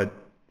 but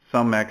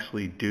some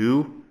actually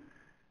do,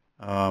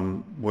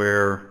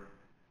 where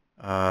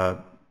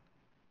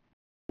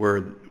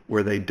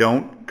they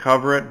don't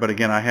cover it. But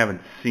again, I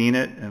haven't seen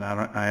it, and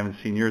I haven't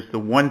seen yours. The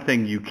one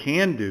thing you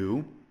can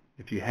do,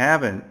 if you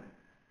haven't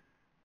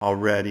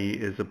already,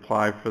 is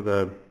apply for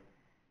the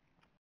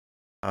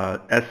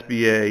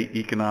SBA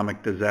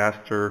economic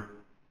disaster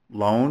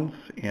loans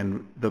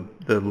and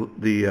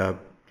the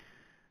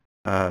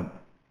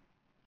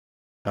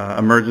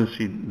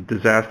emergency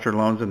disaster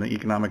loans and the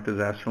economic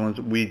disaster loans.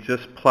 We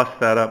just plussed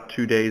that up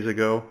 2 days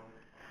ago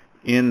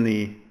in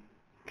the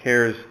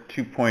CARES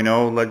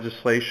 2.0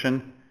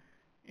 legislation,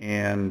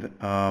 and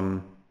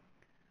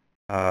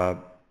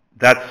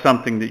that's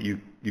something that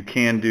you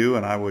can do,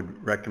 and I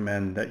would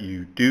recommend that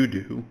you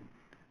do.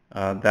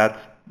 That's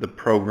the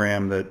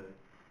program that,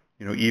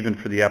 even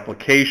for the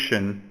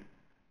application,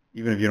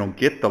 even if you don't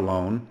get the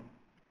loan,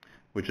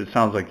 which it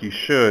sounds like you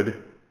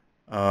should,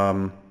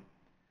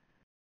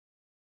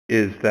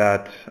 is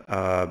that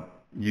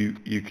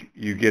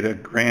you get a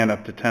grant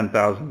up to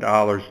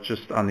 $10,000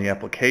 just on the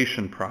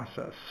application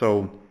process.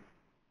 So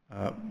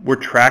we're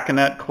tracking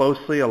that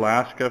closely,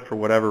 Alaska, for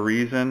whatever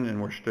reason,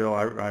 and we're still,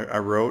 I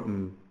wrote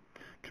and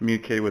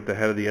communicated with the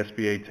head of the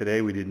SBA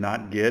today. We did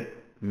not get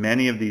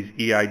many of these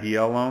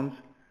EIDL loans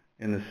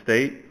in the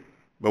state,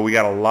 but we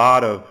got a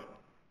lot of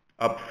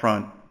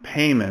upfront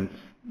payments,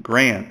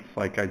 grants,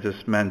 like I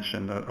just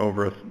mentioned,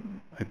 over,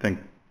 I think,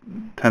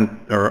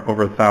 10 or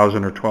over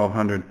 1,000 or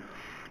 1,200.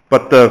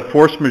 But the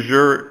force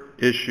majeure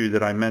issue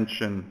that I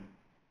mentioned,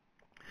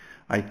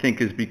 I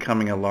think, is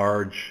becoming a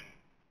large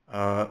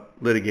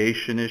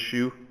litigation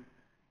issue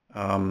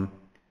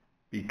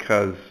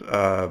because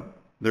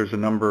there's a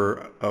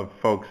number of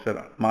folks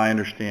that my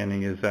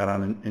understanding is that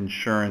on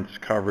insurance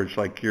coverage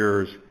like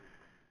yours,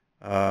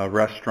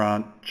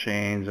 restaurant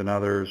chains and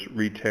others,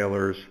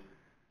 retailers,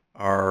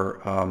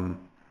 are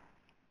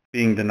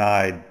being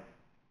denied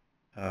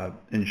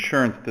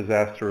insurance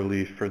disaster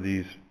relief for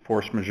these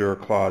force majeure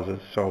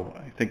clauses. So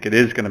I think it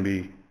is going to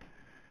be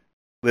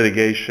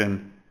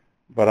litigation.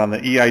 But on the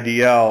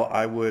EIDL,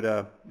 I would,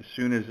 as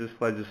soon as this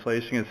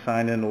legislation is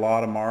signed into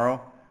law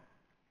tomorrow,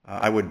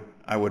 I would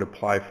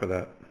apply for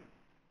that.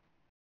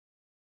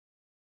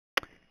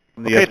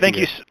 Okay, thank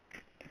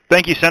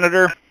you,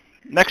 Senator.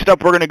 Next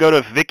up, we're going to go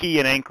to Vicki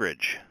in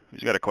Anchorage,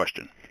 who's got a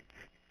question.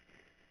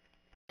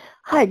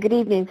 Hi, good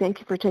evening. Thank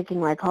you for taking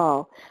my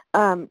call.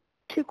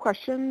 Two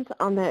questions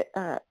on the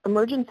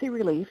emergency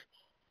relief.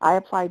 I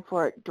applied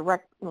for it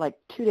direct, like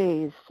 2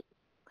 days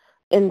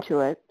into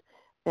it,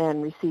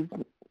 and received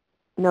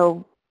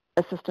no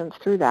assistance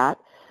through that.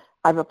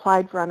 I've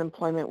applied for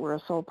unemployment. We're a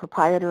sole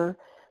proprietor.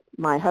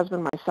 My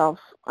husband, myself,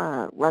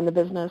 run the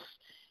business,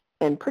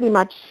 and pretty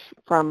much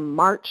from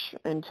March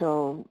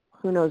until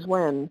who knows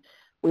when,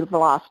 we've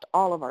lost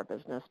all of our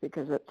business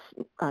because it's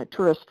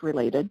tourist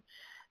related.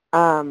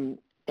 And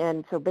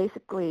so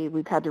basically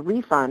we've had to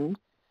refund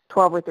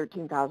 $12,000 or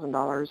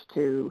 $13,000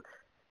 to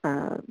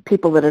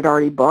people that had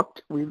already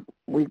booked. We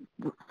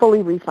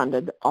fully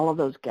refunded all of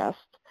those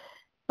guests,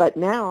 but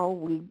now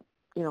we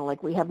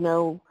have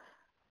no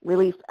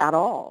relief at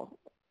all.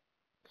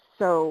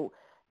 So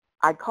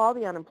I call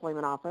the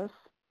unemployment office.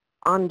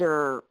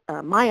 Under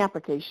my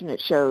application,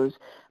 it shows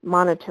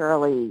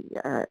monetarily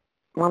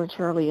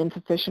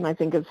insufficient, I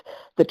think is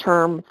the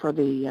term for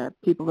the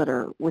people that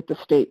are with the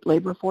state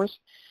labor force.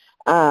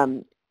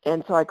 And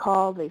so I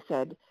called. They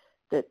said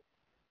that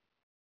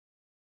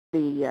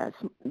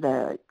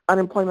the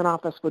unemployment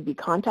office would be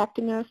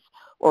contacting us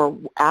or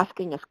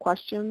asking us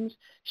questions.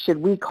 Should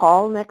we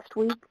call next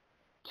week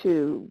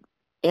to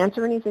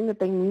answer anything that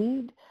they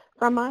need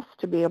from us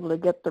to be able to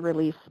get the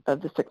relief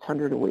of the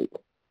 $600 a week?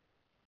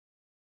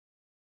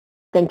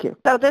 Thank you.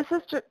 So this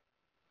is,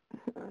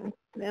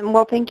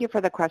 well, thank you for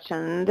the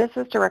question. This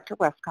is Director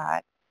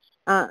Westcott.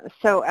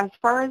 So as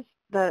far as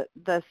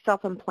the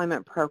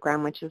self-employment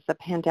program, which is the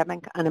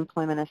Pandemic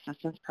Unemployment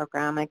Assistance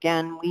Program,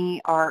 again,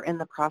 we are in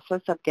the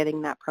process of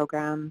getting that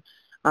program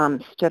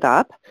stood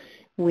up.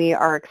 We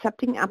are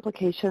accepting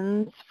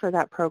applications for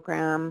that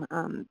program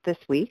this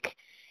week,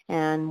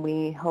 and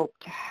we hope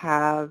to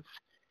have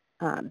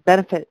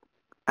benefit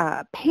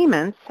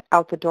payments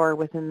out the door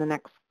within the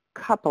next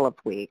couple of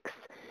weeks.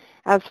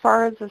 As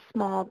far as a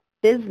small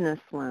business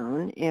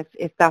loan,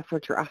 if that's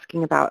what you're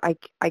asking about,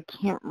 I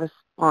can't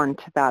respond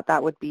to that.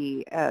 That would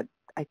be, I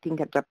think,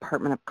 a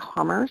Department of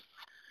Commerce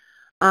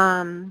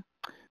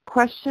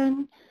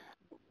question.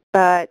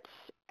 But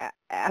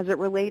as it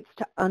relates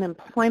to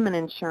unemployment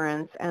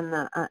insurance and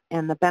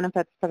the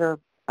benefits that are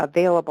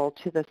available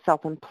to the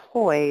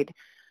self-employed,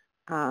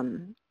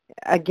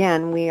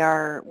 again, we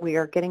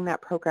are getting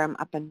that program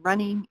up and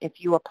running.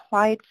 If you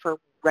applied for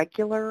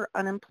regular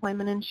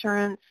unemployment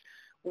insurance,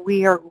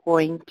 we are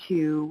going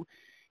to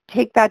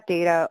take that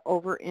data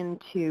over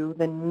into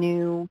the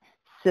new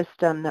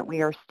system that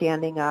we are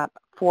standing up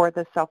for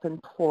the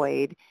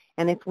self-employed.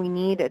 And if we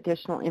need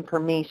additional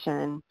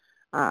information,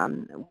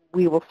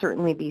 we will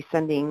certainly be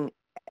sending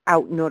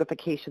out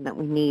notification that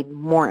we need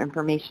more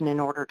information in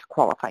order to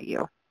qualify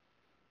you.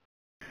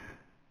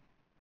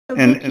 So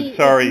And Vicki,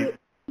 sorry,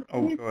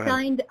 you go ahead.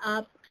 signed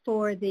up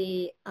for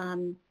the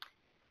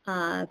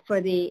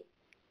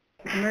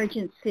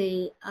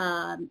emergency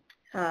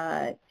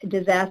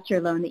disaster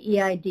loan, the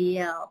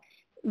EIDL.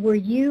 Were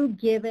you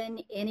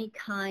given any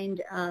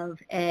kind of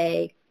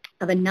a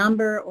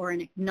number or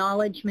an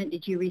acknowledgement?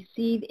 Did you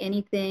receive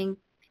anything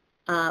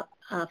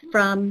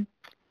from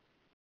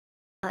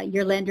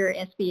your lender,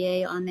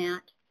 SBA, on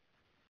that?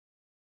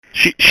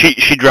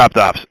 She dropped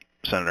off,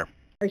 Senator.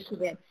 Or she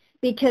did,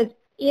 because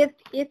if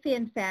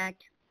in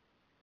fact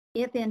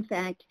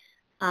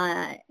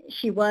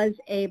she was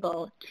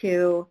able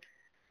to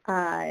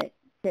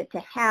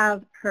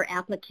have her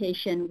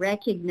application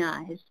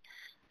recognized,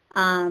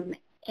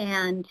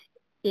 and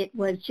it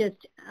was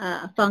just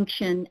a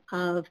function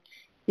of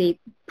the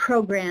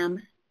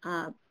program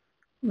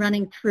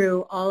running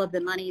through all of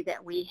the money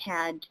that we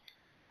had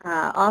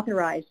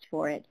authorized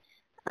for it,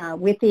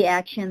 with the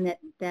action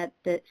that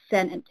the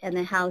Senate and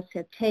the House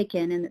have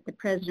taken and that the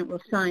President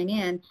will sign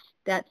in,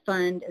 that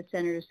fund, as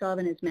Senator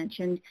Sullivan has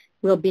mentioned,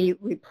 will be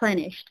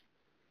replenished.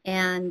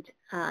 And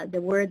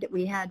the word that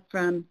we had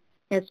from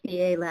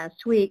SBA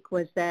last week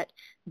was that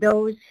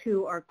those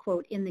who are,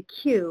 quote, in the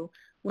queue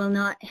will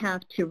not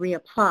have to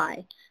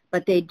reapply.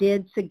 But they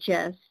did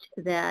suggest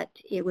that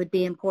it would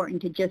be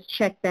important to just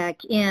check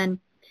back in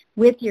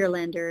with your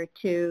lender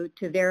to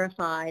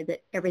verify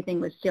that everything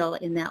was still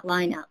in that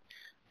lineup.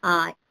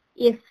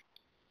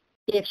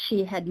 If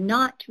she had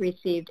not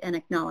received an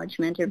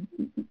acknowledgement or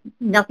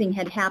nothing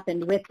had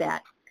happened with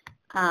that,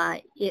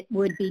 it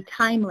would be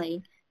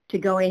timely to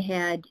go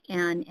ahead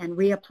and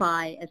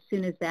reapply as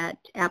soon as that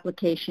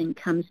application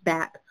comes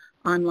back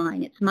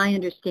online. It's my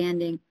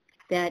understanding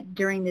that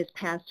during this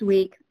past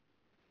week,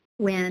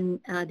 when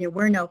there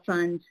were no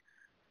funds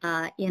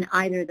in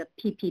either the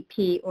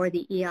PPP or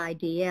the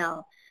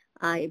EIDL,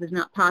 it was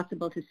not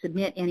possible to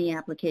submit any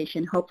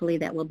application. Hopefully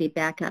that will be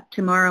back up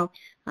tomorrow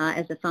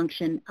as a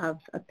function of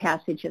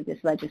passage of this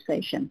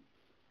legislation.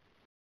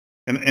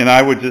 And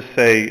I would just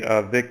say,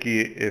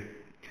 Vicki, if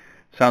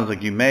sounds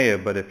like you may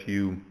have, but if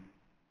you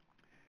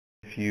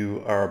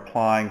are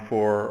applying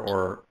for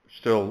or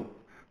still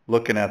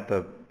looking at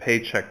the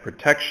Paycheck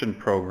Protection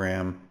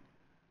Program,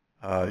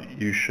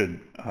 you should.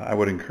 I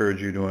would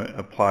encourage you to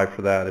apply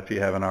for that if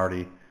you haven't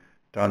already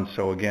done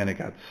so. Again, it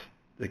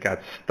got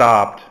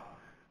stopped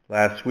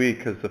last week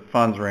because the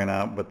funds ran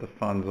out, but the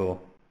funds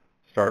will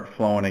start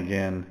flowing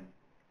again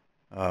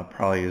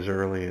probably as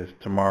early as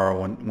tomorrow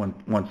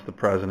once the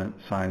President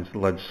signs the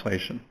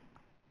legislation.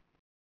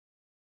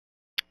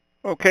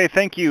 Okay,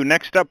 thank you.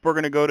 Next up, we're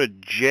going to go to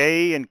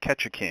Jay in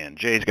Ketchikan.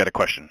 Jay's got a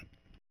question.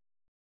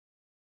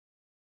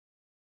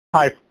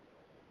 Hi.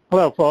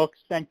 Hello, folks.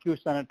 Thank you,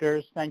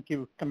 Senators. Thank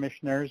you,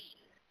 Commissioners.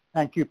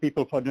 Thank you,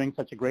 people, for doing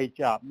such a great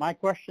job. My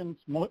questions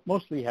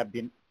mostly have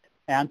been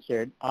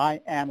answered. I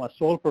am a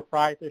sole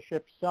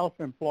proprietorship,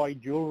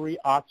 self-employed jewelry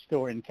art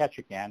store in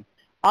Ketchikan.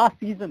 Our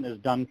season is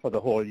done for the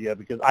whole year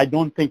because I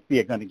don't think we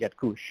are going to get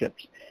cruise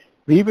ships.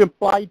 We've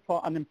applied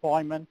for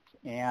unemployment,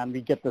 and we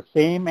get the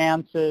same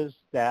answers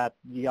that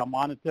we are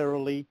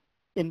monetarily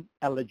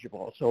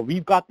ineligible. So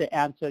we've got the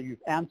answer.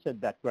 You've answered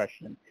that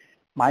question.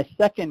 My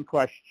second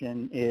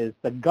question is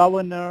the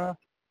governor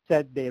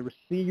said they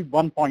received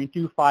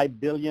 $1.25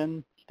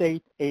 billion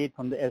state aid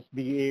from the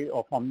SBA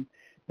or from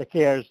the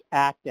CARES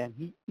Act, and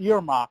he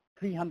earmarked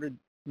 $300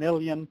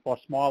 million for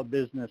small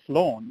business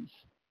loans.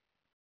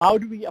 How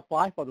do we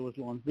apply for those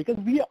loans? Because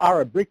we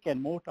are a brick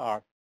and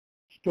mortar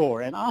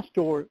store, and our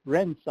store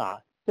rents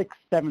are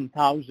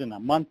 $6,000-7,000 a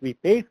month. We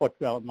pay for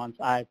 12 months.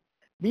 I've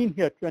been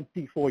here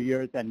 24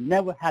 years and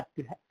never had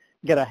to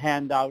get a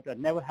handout or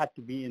never had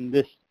to be in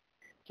this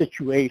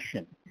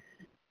situation.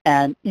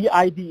 And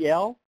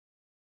EIDL,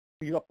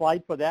 we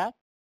applied for that.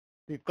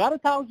 We've got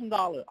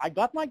 $1,000. I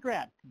got my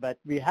grant, but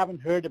we haven't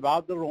heard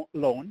about the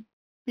loan.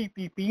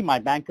 PPP, my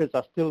bankers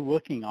are still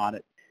working on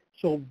it.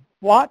 So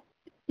what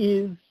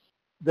is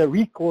the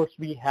recourse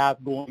we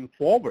have going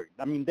forward?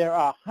 I mean, there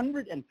are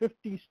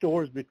 150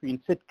 stores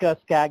between Sitka,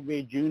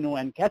 Skagway, Juneau,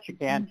 and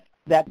Ketchikan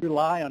that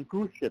rely on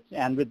cruise ships.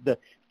 And with the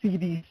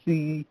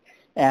CDC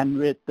and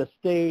with the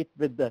state,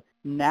 with the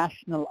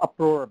national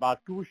uproar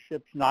about cruise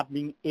ships not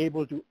being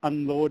able to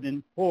unload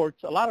in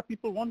ports, a lot of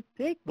people won't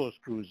take those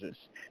cruises.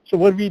 So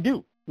what do we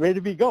do? Where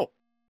do we go?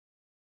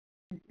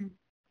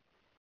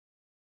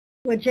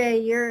 Well, Jay,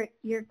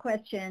 your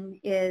question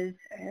is,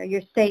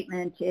 your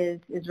statement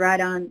is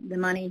right on the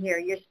money here.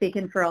 You're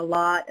speaking for a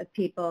lot of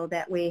people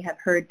that we have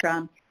heard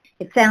from.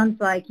 It sounds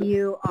like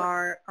you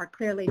are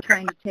clearly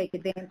trying to take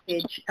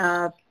advantage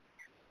of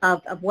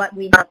what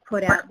we have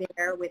put out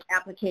there with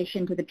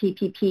application to the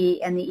PPP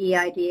and the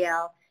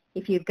EIDL.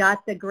 If you've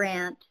got the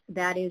grant,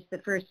 that is the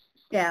first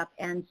step.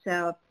 And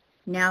so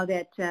now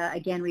that,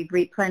 again, we've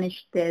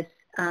replenished this,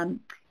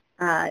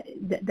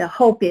 the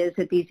hope is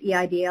that these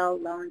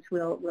EIDL loans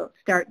will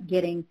start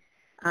getting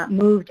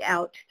moved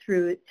out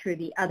through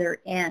the other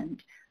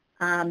end.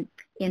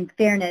 In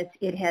fairness,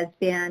 it has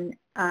been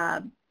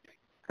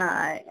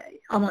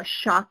almost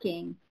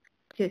shocking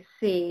to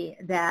see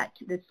that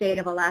the state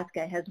of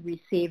Alaska has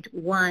received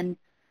one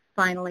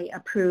finally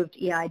approved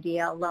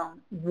EIDL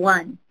loan.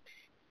 One.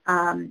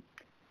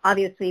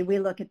 Obviously, we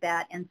look at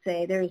that and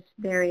say there's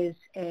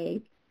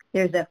a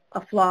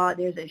flaw,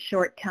 there's a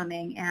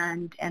shortcoming,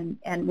 and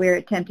we're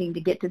attempting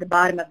to get to the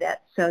bottom of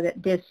that so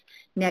that this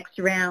next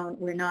round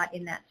we're not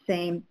in that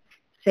same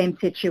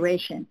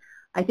situation.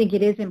 I think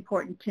it is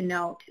important to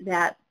note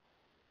that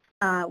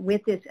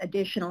with this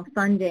additional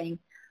funding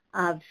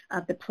of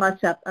the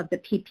plus up of the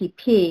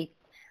PPP,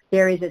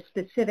 there is a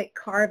specific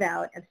carve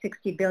out of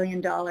 $60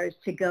 billion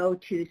to go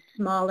to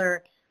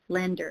smaller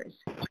lenders,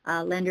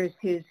 lenders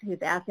whose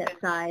asset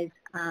size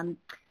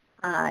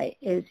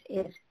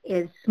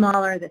is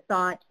smaller. The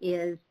thought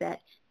is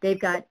that they've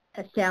got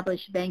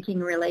established banking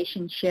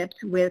relationships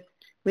with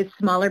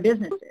smaller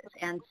businesses,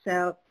 and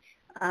so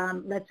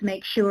let's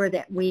make sure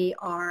that we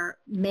are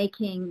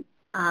making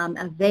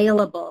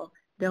available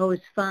those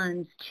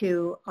funds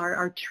to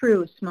our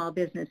true small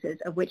businesses,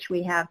 of which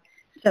we have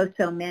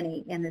so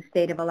many in the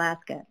state of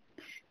Alaska.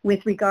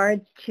 With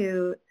regards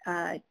to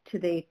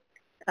the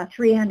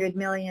 $300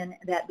 million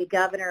that the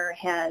governor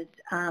has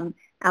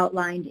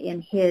outlined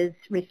in his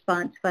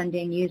response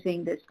funding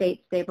using the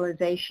state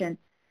stabilization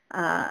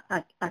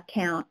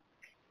account,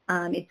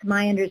 it's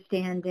my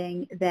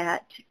understanding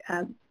that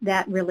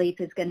that relief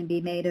is going to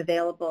be made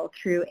available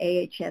through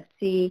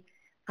AHFC,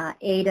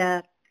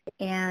 ADA,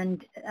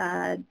 and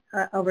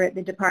over at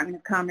the Department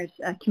of Commerce,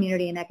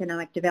 Community and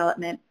Economic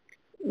Development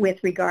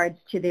with regards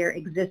to their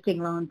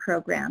existing loan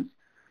programs.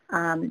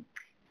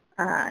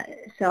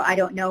 So I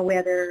don't know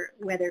whether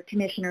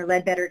Commissioner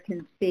Ledbetter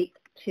can speak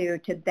to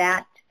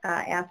that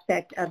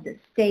aspect of the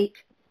state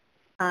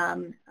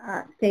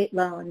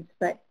loans,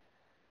 but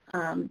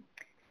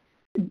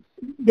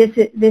this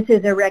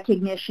is a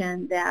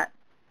recognition that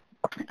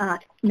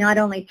not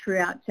only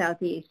throughout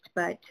Southeast,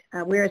 but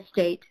we're a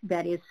state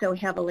that is so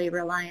heavily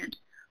reliant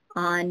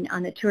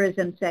on the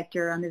tourism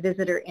sector, on the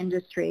visitor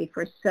industry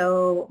for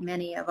so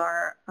many of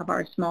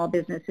our small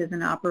businesses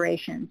and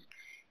operations.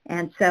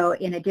 And so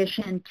in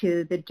addition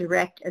to the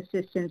direct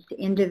assistance to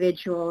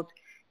individuals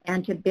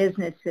and to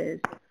businesses,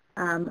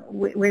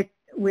 we're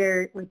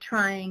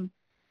trying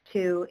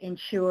to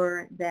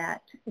ensure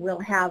that we'll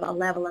have a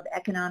level of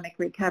economic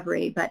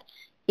recovery, but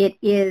it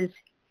is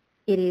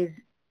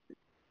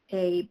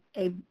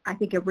I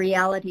think a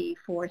reality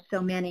for so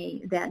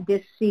many that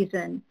this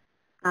season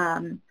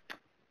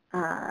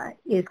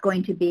is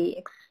going to be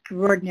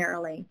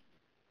extraordinarily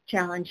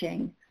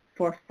challenging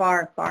for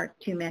far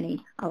too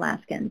many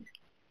Alaskans.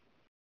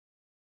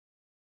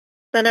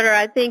 Senator,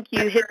 I think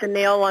you hit the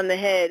nail on the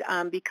head.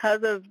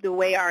 Because of the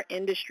way our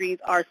industries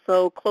are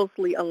so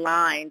closely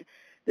aligned,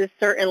 this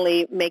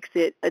certainly makes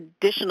it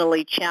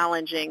additionally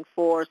challenging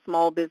for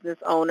small business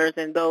owners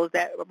and those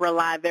that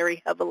rely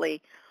very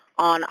heavily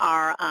on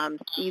our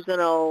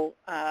seasonal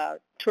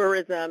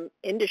tourism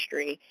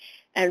industry.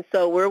 And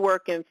so we're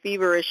working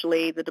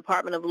feverishly, the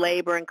Department of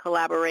Labor in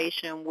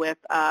collaboration with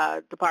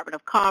Department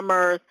of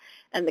Commerce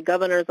and the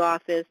Governor's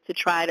Office to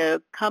try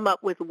to come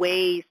up with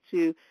ways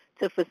to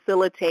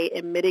facilitate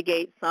and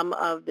mitigate some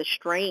of the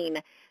strain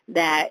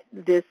that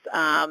this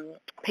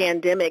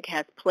pandemic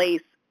has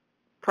placed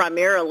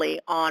primarily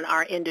on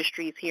our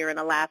industries here in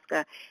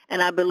Alaska.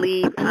 And I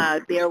believe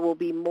there will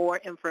be more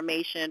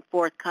information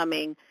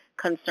forthcoming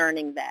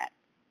concerning that.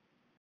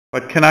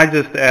 But can I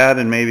just add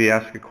and maybe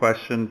ask a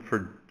question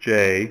for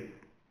Jay?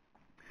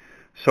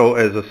 So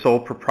as a sole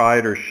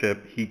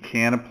proprietorship, he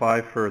can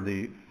apply for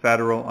the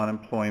federal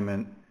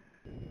unemployment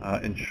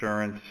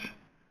insurance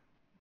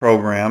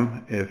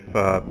program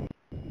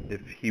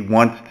if he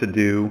wants to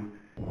do,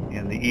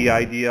 and the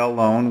EIDL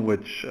loan,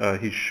 which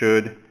he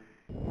should,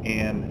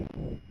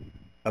 and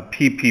a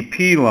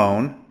PPP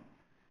loan.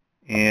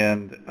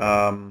 And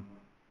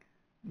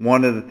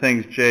one of the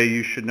things, Jay,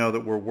 you should know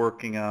that we're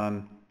working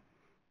on,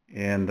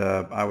 and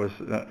I was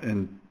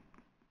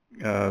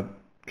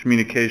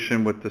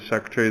communication with the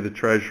Secretary of the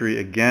Treasury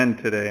again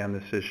today on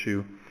this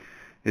issue,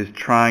 is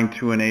trying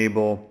to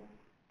enable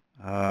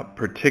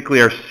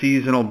particularly our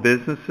seasonal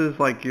businesses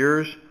like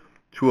yours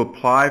to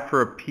apply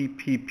for a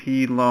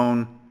PPP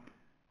loan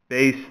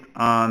based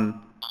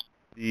on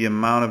the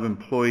amount of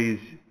employees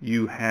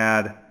you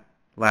had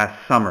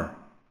last summer,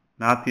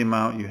 not the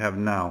amount you have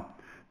now.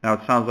 Now,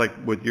 it sounds like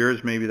with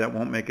yours, maybe that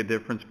won't make a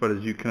difference, but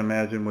as you can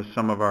imagine with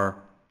some of our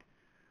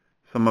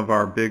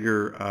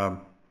bigger,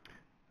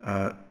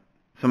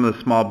 some of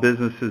the small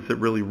businesses that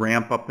really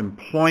ramp up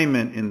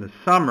employment in the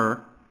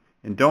summer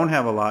and don't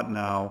have a lot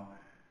now,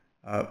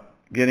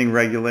 getting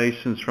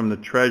regulations from the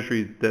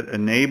Treasury that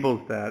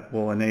enables that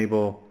will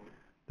enable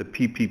the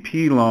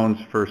PPP loans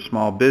for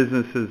small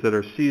businesses that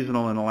are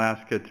seasonal in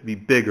Alaska to be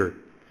bigger.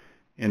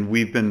 And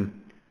we've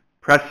been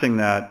pressing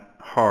that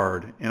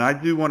hard. And I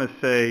do want to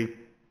say,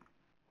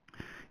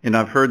 and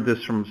I've heard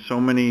this from so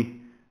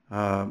many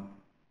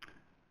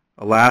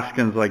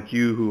Alaskans like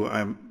you who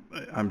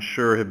I'm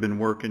sure have been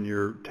working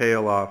your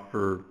tail off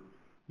for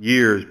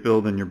years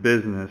building your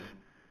business.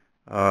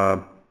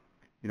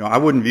 You know, I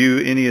wouldn't view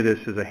any of this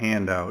as a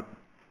handout.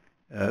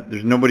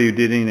 There's nobody who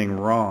did anything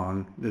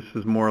wrong. This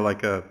is more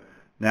like a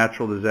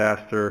natural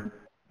disaster.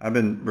 I've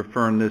been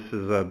referring this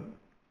as a,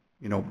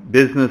 you know,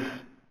 business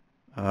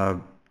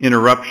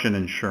interruption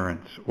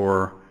insurance,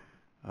 or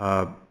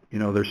you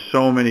know, there's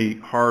so many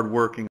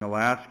hardworking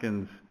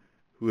Alaskans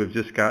who have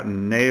just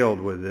gotten nailed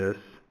with this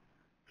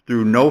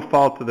through no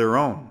fault of their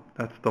own.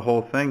 That's the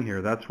whole thing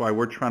here. That's why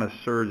we're trying to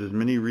surge as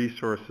many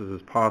resources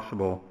as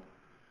possible.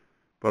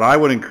 But I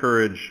would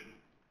encourage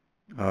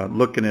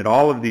looking at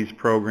all of these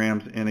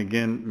programs, and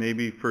again,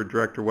 maybe for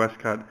Director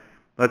Westcott,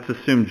 let's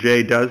assume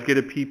Jay does get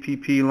a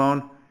PPP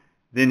loan,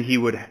 then he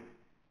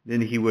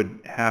would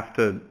have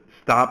to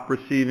stop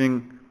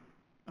receiving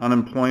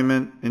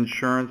unemployment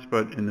insurance.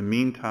 But in the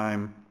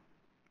meantime,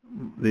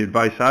 the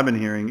advice I've been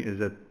hearing is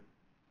that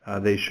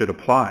they should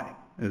apply.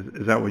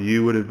 Is that what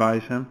you would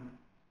advise him?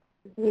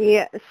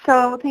 Yeah.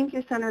 So thank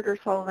you, Senator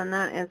Sullivan.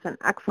 That is an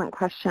excellent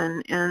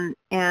question,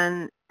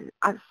 and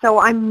so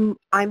I'm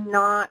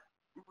not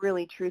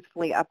really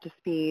truthfully up to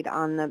speed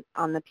on the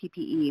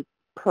PPE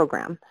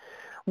program.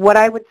 What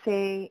I would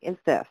say is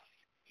this: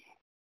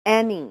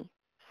 any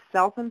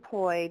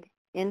self-employed,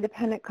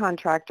 independent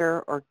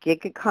contractor or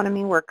gig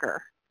economy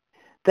worker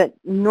that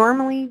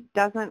normally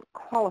doesn't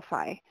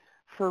qualify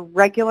for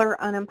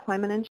regular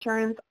unemployment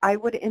insurance, I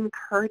would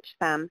encourage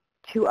them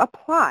to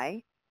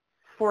apply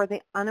for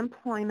the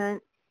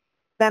unemployment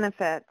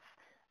benefits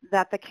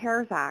that the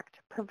CARES Act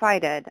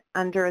provided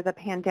under the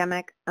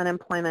Pandemic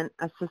Unemployment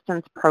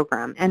Assistance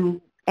Program.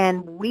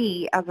 And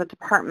we, as a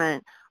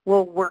department,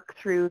 will work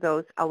through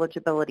those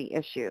eligibility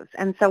issues.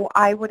 And so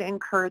I would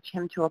encourage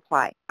him to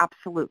apply,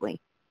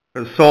 absolutely.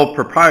 Because sole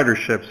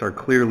proprietorships are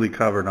clearly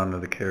covered under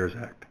the CARES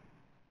Act.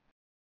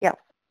 Yes.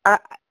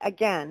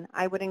 Again,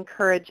 I would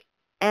encourage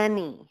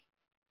any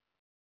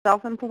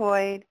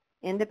self-employed,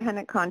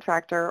 independent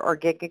contractor or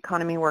gig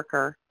economy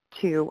worker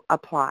to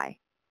apply.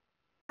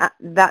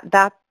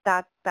 That's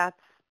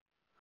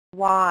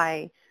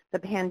why the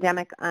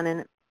Pandemic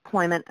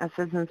Unemployment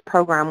Assistance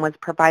Program was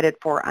provided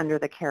for under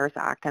the CARES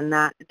Act, and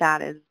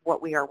that is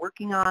what we are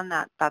working on.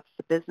 That's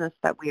the business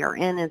that we are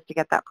in, is to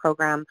get that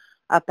program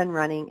up and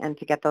running and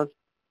to get those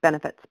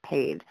benefits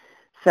paid.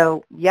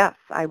 So yes,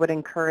 I would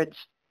encourage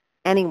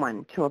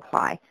anyone to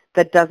apply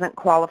that doesn't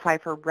qualify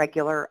for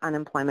regular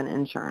unemployment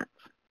insurance.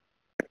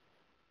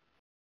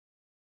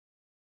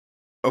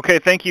 Okay,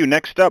 thank you.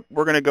 Next up,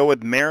 we're going to go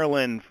with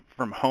Marilyn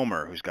from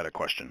Homer, who's got a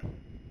question.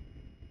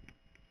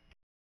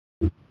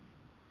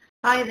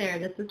 Hi there,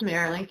 this is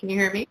Marilyn. Can you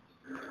hear me?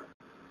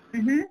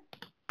 Mm-hmm.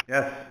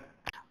 Yes.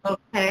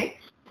 Okay.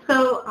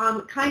 So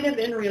kind of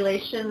in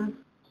relation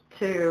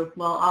to,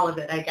 well, all of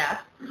it, I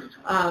guess.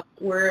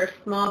 We're a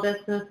small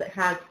business that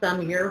has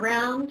some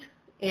year-round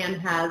and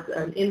has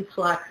an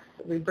influx.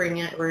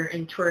 We're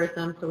in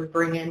tourism, so we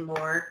bring in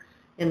more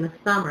in the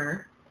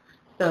summer.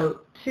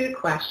 So 2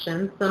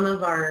 questions. Some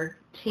of our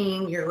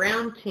team,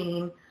 year-round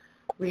team,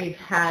 we've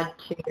had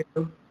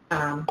to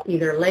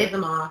either lay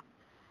them off.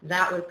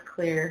 That was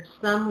clear.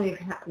 Some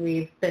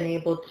we've been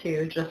able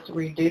to just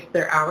reduce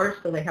their hours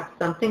so they have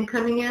something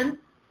coming in.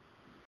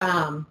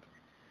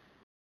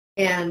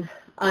 And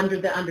under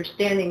the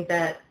understanding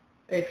that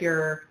if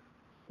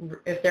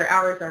their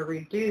hours are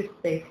reduced,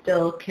 they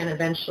still can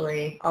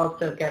eventually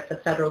also get the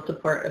federal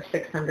support of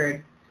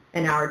 $600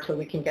 an hour till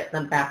we can get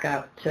them back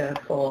up to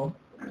full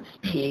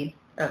speed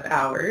of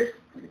hours.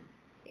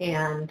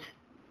 And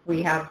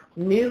we have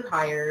new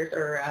hires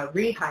or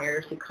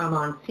rehires who come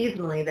on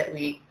seasonally that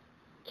we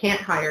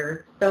can't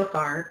hire so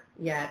far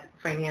yet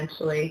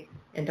financially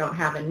and don't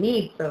have a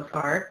need so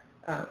far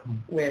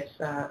with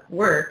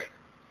work.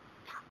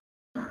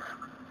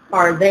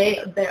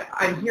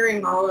 I'm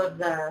hearing all of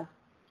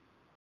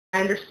I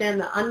understand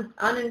the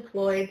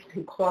unemployed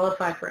who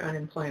qualify for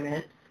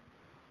unemployment,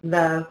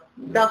 the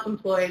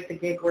self-employed, the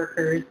gig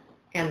workers,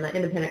 and the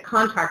independent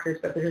contractors,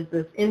 but there's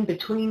this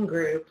in-between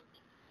group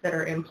that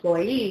are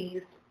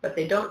employees, but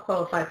they don't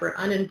qualify for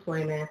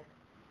unemployment,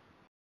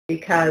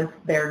 because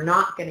they're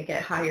not going to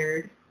get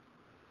hired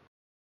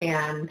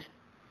and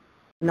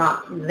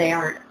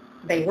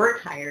they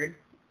weren't hired,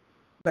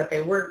 but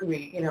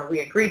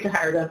we agreed to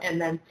hire them, and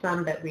then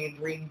some that we've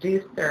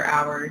reduced their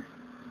hours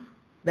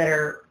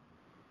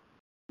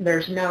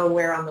there's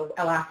nowhere on the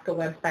Alaska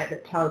website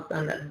that tells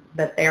them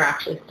that they're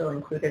actually still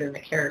included in the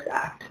CARES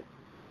Act.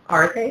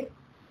 Are they?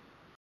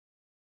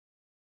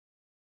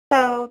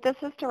 So this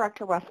is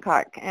Director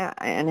Westcott,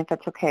 and if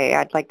it's okay,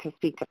 I'd like to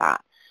speak to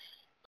that.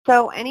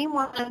 So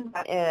anyone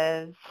that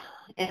is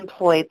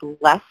employed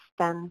less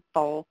than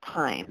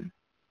full-time,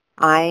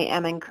 I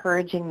am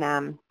encouraging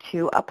them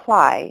to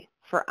apply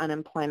for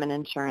unemployment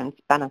insurance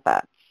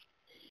benefits.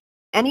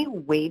 Any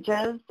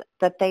wages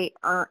that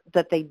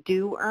they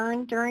do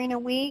earn during a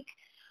week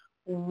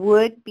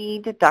would be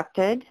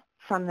deducted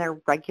from their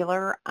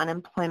regular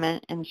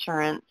unemployment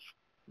insurance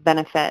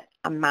benefit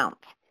amount.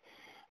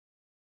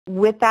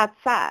 With that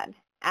said,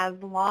 as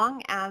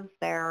long as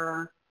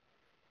their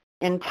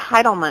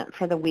entitlement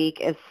for the week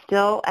is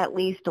still at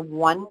least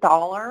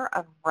 $1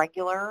 of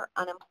regular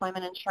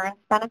unemployment insurance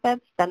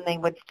benefits, then they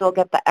would still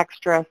get the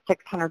extra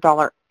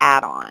 $600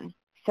 add-on.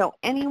 So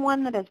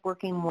anyone that is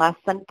working less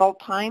than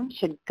full-time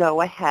should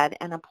go ahead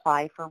and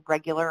apply for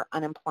regular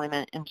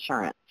unemployment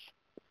insurance.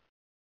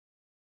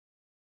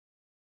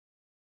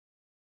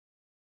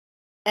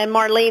 And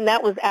Marlene,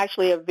 that was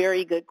actually a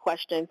very good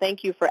question.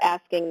 Thank you for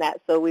asking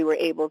that so we were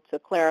able to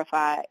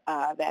clarify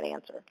that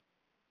answer.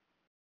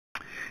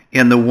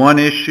 And the one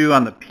issue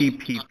on the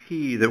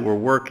PPP that we're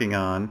working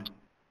on,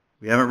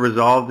 we haven't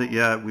resolved it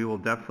yet. We will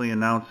definitely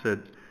announce it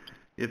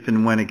if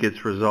and when it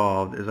gets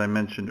resolved. As I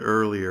mentioned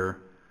earlier,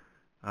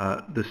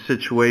 the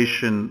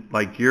situation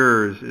like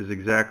yours is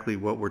exactly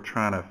what we're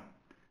trying to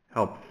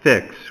help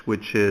fix,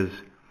 which is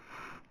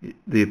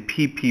the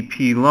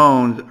PPP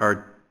loans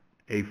are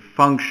a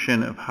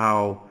function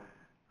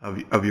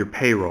of your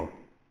payroll.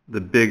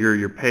 The bigger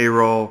your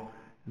payroll,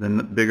 the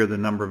bigger the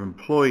number of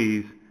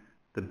employees,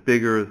 the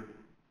bigger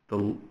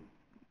the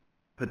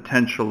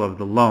potential of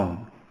the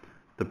loan.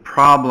 The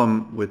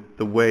problem with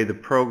the way the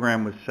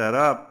program was set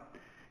up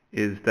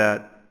is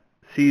that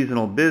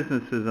seasonal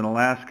businesses in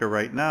Alaska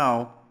right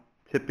now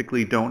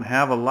typically don't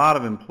have a lot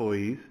of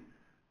employees,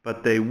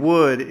 but they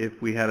would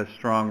if we had a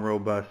strong,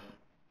 robust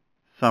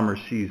summer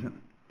season.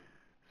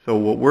 So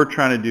what we're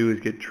trying to do is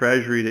get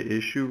Treasury to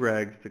issue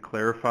regs to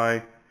clarify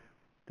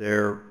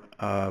the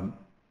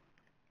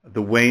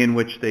way in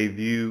which they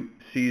view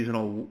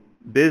seasonal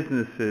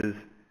businesses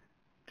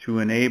to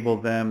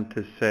enable them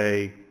to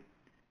say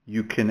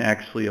you can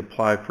actually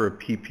apply for a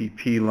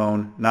PPP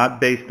loan,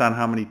 not based on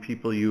how many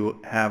people you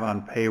have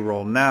on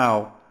payroll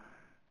now,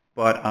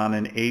 but on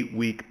an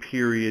 8-week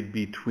period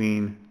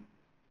between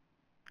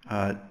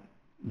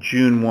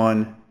June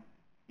 1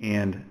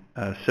 and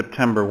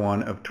September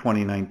 1 of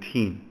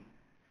 2019.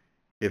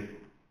 If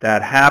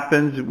that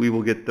happens, we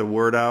will get the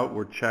word out.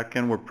 We're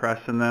checking, we're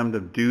pressing them to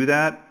do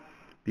that,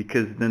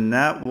 because then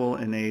that will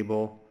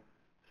enable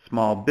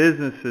small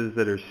businesses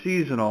that are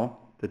seasonal,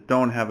 that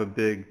don't have a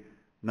big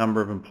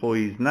number of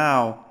employees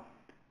now,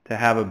 to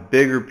have a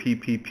bigger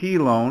PPP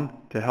loan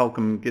to help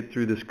them get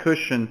through this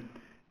cushion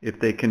if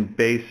they can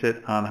base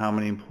it on how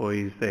many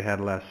employees they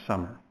had last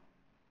summer.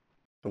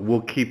 So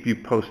we'll keep you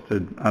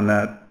posted on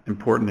that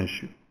important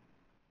issue.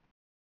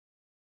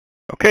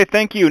 Okay,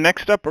 thank you.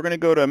 Next up, we're going to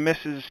go to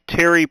Mrs.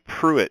 Terry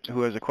Pruitt,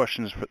 who has a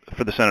question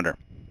for the Senator.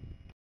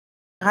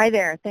 Hi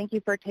there. Thank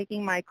you for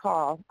taking my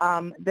call.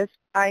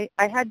 I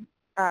had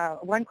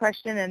one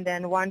question and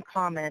then one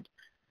comment.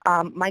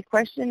 My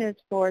question is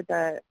for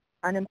the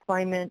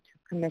Unemployment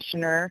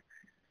Commissioner.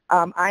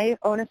 I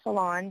own a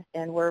salon,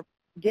 and we're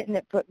getting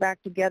it put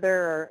back together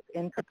or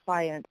in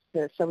compliance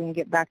so we can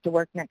get back to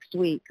work next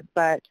week.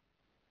 But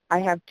I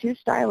have two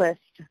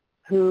stylists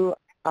who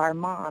are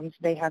moms.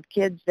 They have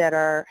kids that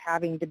are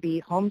having to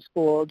be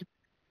homeschooled,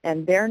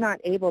 and they're not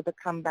able to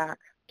come back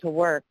to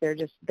work.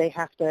 They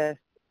have to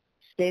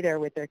stay there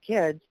with their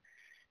kids.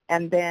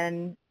 And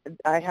then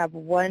I have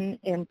one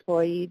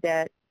employee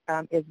that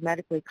is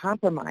medically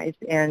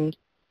compromised, and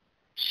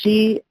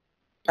she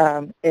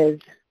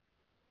is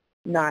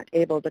not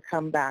able to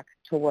come back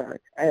to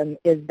work.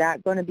 Is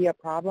that going to be a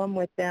problem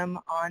with them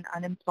on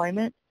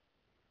unemployment?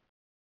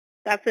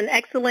 That's an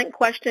excellent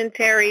question,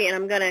 Terry, and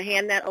I'm going to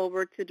hand that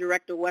over to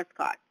Director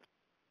Westcott.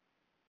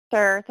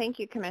 Sure. Thank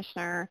you,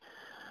 Commissioner.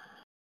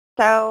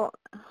 So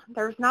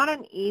there's not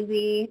an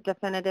easy,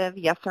 definitive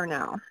yes or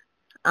no.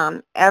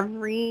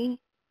 Every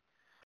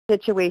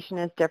situation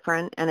is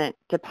different, and it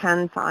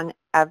depends on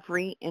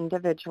every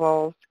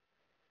individual's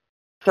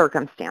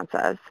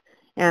circumstances.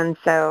 And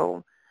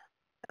so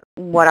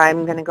what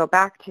I'm going to go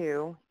back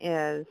to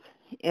is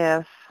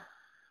if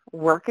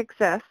work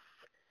exists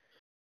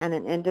and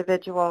an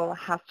individual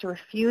has to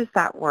refuse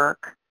that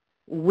work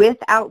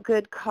without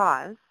good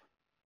cause,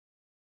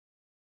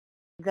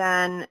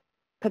 then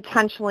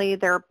potentially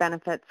their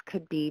benefits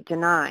could be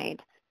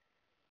denied.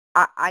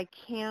 I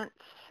can't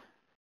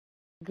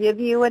give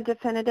you a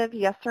definitive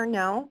yes or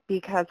no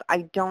because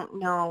I don't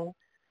know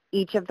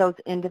each of those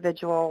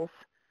individuals'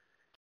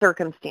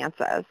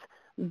 circumstances.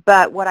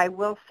 But what I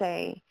will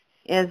say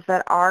is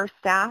that our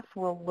staff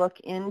will look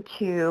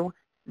into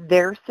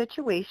their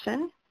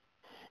situation.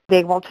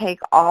 They will take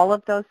all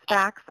of those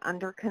facts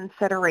under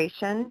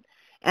consideration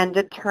and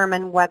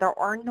determine whether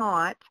or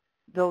not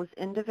those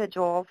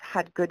individuals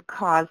had good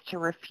cause to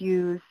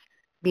refuse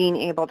being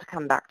able to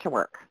come back to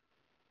work.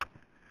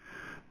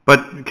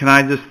 But can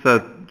I just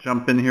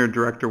jump in here,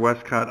 Director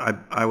Westcott?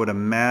 I would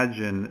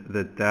imagine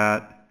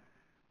that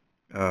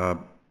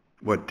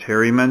what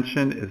Terry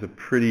mentioned is a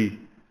pretty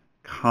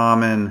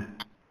common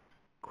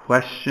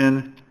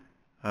question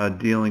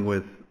dealing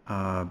with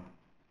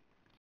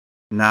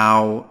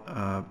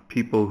now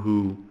people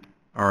who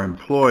are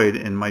employed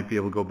and might be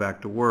able to go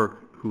back to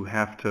work who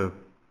have to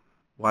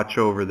watch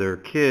over their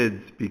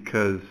kids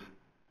because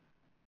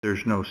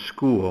there's no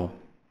school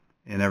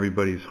and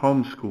everybody's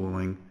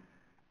homeschooling.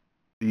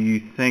 Do you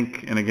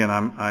think, and again,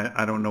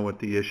 I don't know what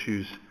the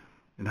issues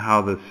and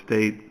how the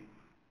state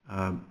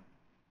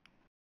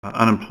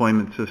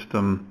unemployment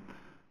system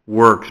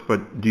works,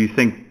 but do you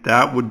think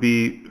that would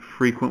be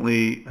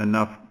frequently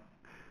enough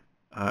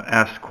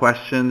asked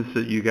questions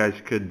that you guys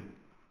could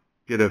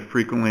get a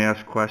frequently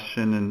asked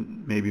question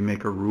and maybe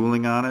make a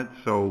ruling on it?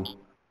 So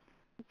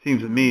it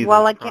seems to me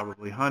there's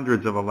probably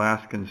hundreds of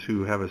Alaskans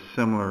who have a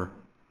similar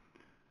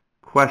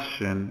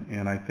question,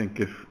 and I think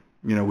if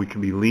we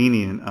can be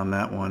lenient on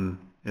that one,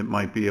 it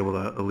might be able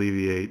to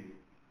alleviate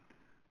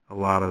a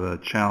lot of the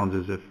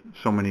challenges if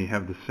so many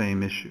have the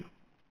same issue.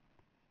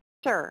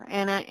 Sure,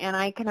 and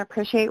I can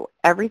appreciate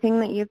everything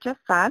that you've just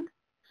said.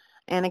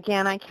 And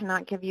again, I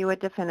cannot give you a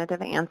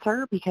definitive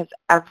answer because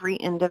every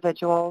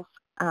individual's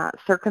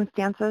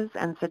circumstances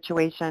and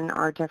situation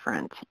are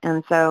different.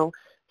 And so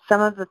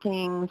some of the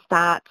things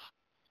that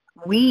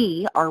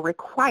we are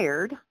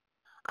required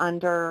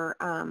under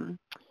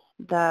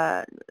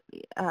the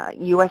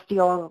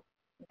USDO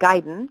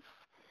guidance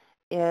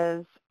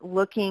is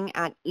looking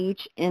at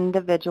each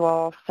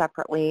individual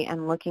separately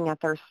and looking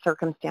at their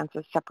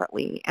circumstances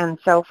separately. And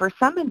so for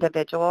some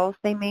individuals,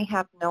 they may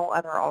have no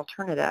other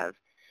alternative.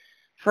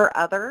 For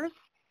others,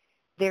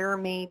 there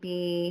may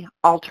be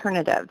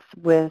alternatives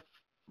with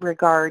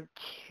regard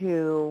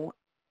to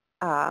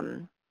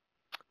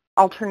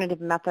alternative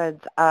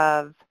methods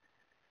of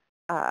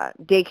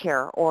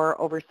daycare or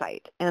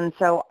oversight. And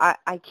so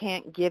I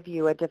can't give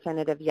you a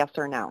definitive yes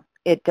or no.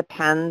 It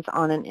depends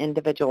on an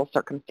individual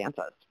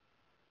circumstances.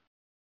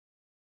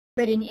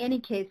 But in any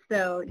case,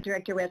 though,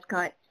 Director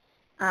Westcott,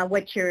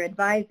 what you're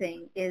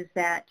advising is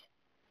that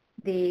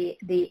the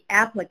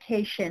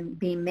application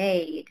be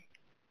made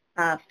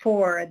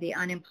for the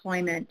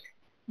unemployment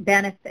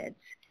benefits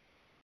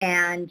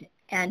and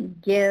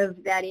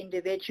give that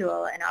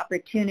individual an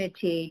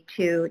opportunity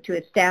to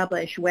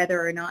establish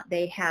whether or not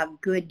they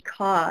have good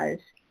cause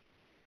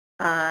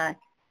as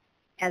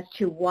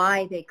to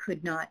why they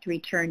could not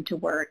return to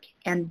work.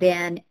 And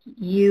then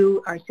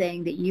you are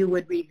saying that you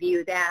would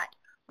review that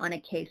on a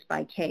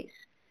case-by-case.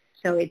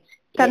 So it's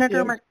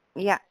Senator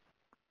Murkowski,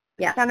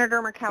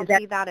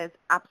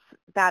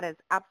 that is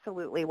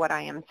absolutely what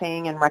I am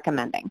saying and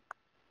recommending.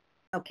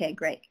 Okay,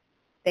 great.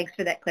 Thanks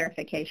for that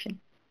clarification.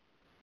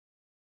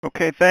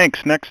 Okay,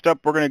 thanks. Next up,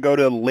 we're going to go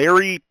to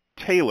Larry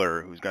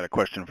Taylor, who's got a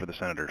question for the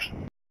senators.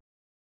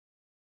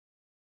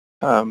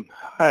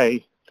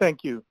 Hi.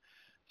 Thank you,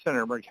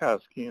 Senator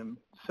Murkowski and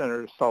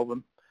Senator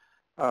Sullivan.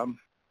 I'm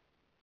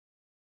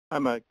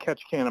a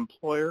catch-can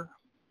employer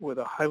with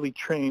a highly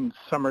trained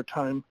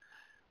summertime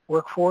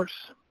workforce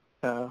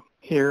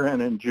here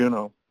and in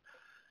Juneau.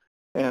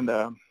 And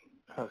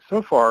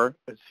so far,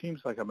 it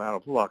seems like I'm out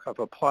of luck. I've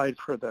applied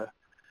for the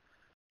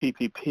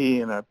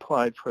PPP and I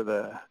applied for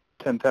the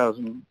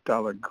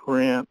 $10,000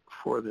 grant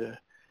for the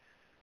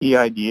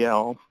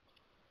EIDL.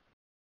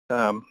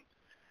 So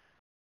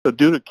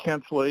due to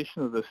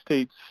cancellation of the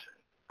state's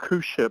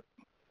cruise ship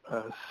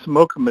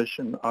smoke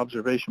emission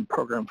observation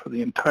program for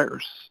the entire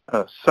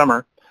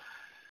summer,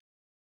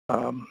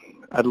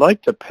 I'd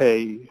like to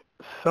pay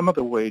some of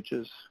the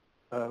wages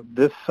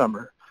this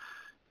summer,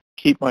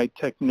 keep my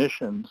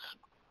technicians,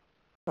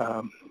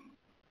 and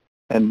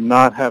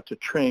not have to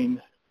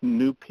train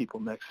new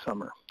people next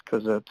summer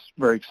because that's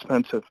very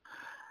expensive.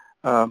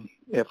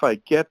 If I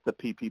get the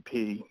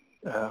PPP,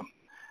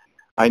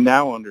 I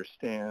now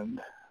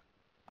understand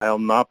I'll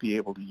not be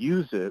able to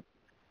use it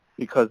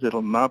because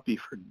it'll not be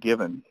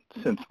forgiven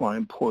since my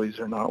employees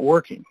are not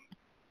working,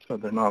 so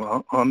they're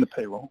not on the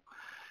payroll.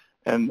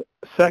 And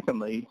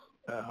secondly,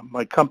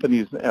 my company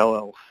is an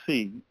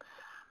LLC,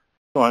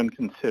 so I'm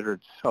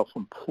considered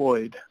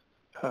self-employed.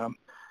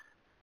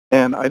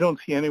 And I don't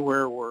see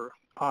anywhere where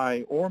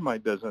I or my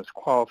business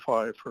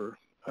qualify for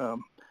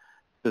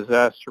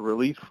disaster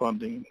relief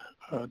funding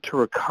to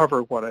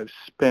recover what I've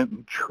spent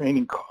in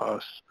training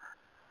costs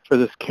for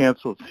this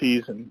canceled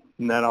season,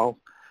 and that I'll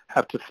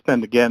have to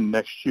spend again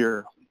next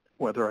year,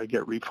 whether I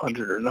get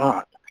refunded or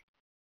not.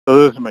 So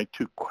those are my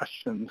two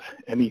questions.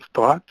 Any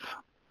thoughts?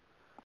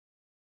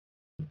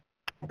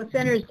 Well,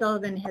 Senator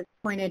Sullivan has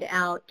pointed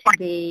out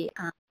the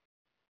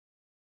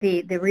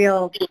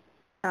real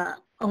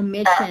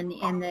omission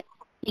in the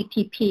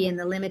PPP and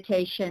the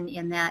limitation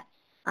in that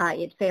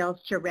It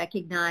fails to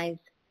recognize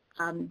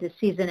the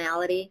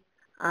seasonality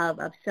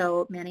of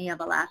so many of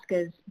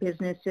Alaska's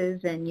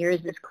businesses, and yours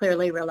is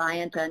clearly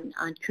reliant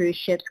on cruise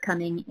ships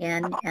coming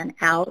in and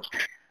out.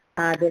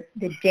 The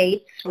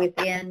dates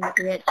within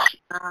which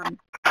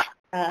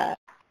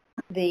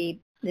the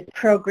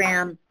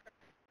program is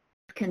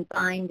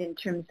confined in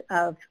terms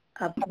of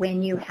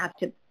when you have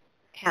to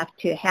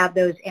have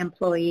those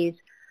employees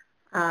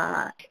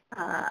on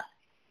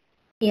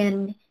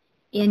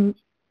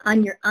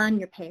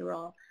your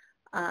payroll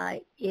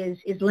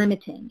is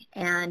limiting,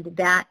 and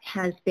that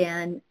has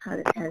been,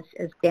 as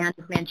Dan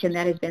mentioned,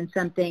 that has been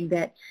something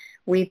that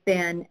we've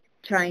been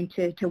trying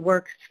to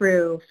work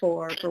through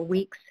for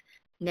weeks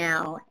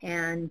now,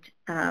 and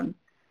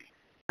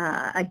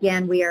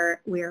again, we are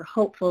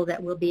hopeful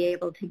that we'll be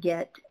able to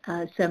get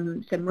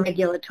some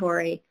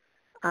regulatory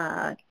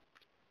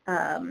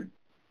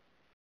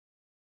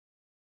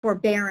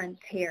forbearance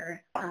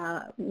here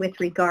with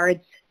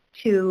regards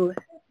to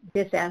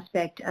this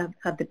aspect of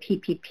the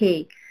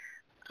PPP.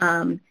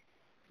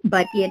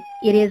 But it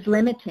is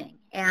limiting,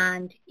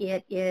 and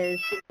it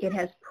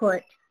has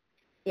put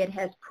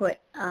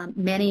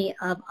many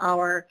of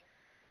our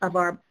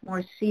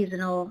more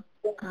seasonal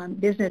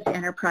business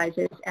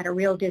enterprises at a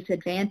real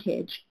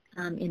disadvantage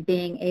in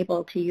being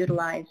able to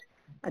utilize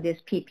this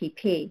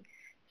PPP.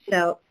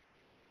 So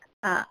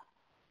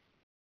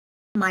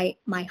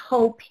my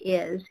hope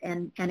is,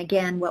 and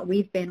again, what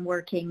we've been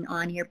working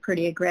on here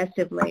pretty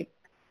aggressively,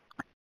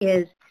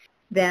 is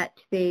that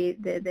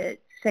the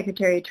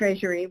Secretary of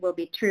Treasury will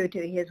be true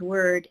to his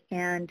word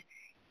and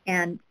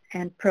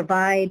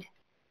provide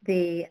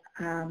the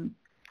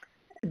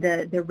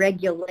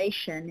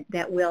regulation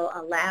that will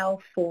allow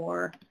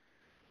for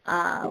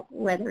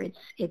whether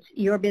it's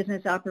your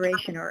business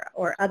operation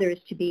or others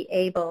to be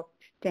able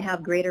to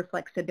have greater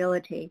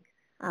flexibility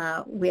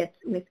with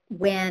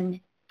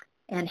when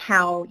and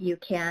how you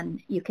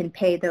can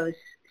pay those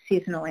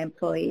seasonal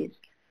employees.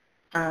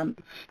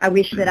 I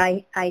wish that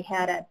I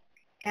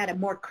had a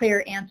more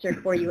clear answer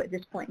for you at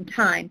this point in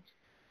time,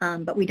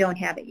 but we don't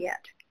have it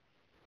yet.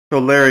 So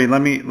Larry,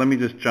 let me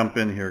just jump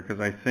in here, because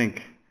I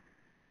think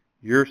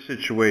your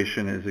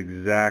situation is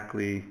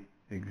exactly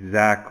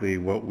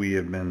what we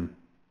have been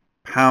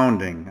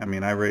pounding. I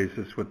mean, I raised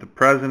this with the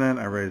President,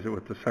 I raised it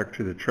with the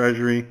Secretary of the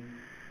Treasury.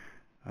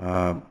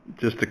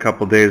 Just a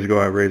couple days ago,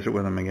 I raised it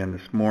with him again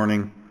this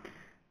morning.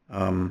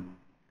 But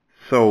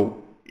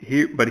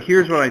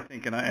here's what I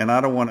think, and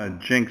I don't want to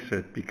jinx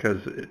it,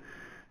 because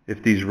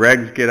if these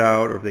regs get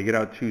out, or if they get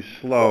out too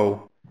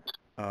slow,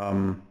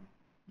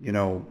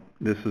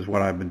 this is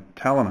what I've been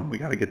telling them. We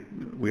got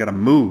to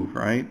move,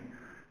 right?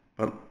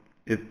 But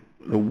if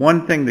the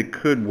one thing that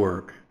could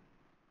work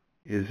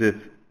is if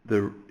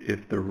the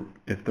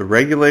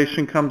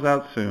regulation comes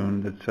out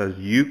soon that says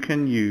you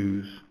can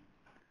use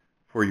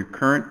for your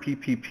current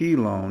PPP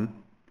loan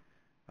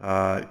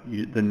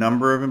the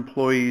number of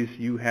employees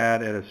you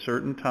had at a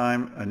certain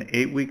time, an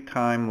 8-week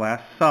time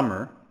last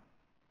summer.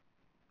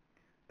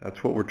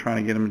 That's what we're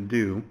trying to get them to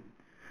do.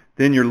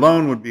 Then your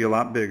loan would be a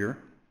lot bigger,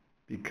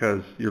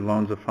 because your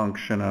loan's a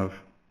function of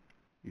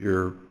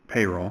your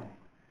payroll.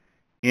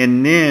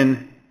 And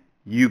then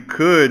you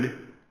could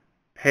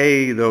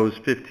pay those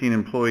 15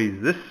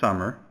 employees this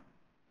summer,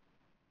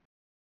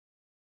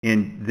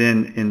 and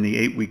then in the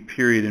 8-week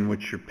period in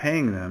which you're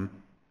paying them,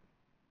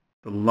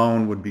 the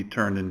loan would be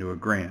turned into a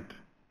grant.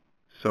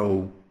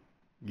 So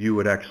you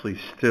would actually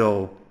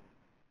still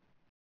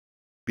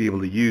be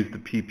able to use the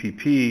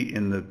PPP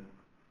in the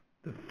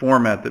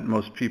format that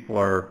most people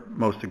are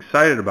most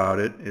excited about.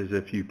 It is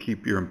if you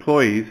keep your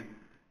employees,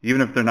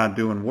 even if they're not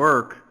doing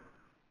work,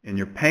 and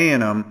you're paying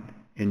them,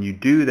 and you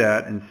do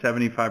that, and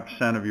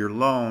 75% of your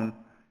loan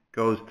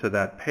goes to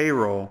that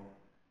payroll,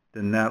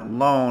 then that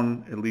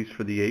loan, at least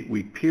for the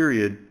 8-week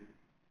period,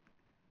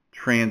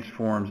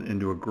 transforms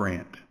into a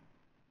grant.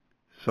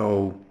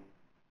 So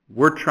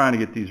we're trying to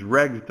get these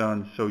regs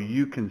done so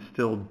you can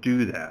still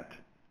do that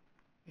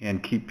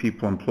and keep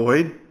people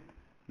employed,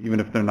 even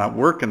if they're not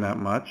working that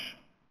much,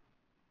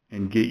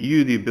 and get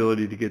you the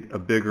ability to get a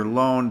bigger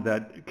loan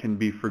that can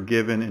be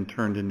forgiven and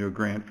turned into a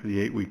grant for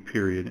the 8-week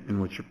period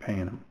in which you're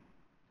paying them.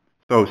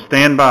 So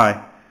stand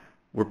by.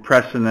 We're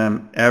pressing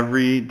them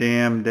every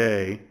damn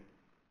day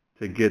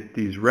to get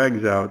these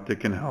regs out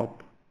that can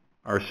help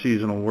our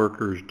seasonal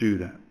workers do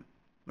that,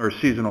 or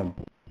seasonal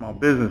small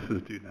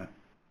businesses do that.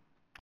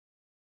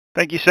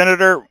 Thank you,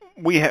 Senator.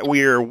 We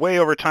are way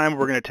over time.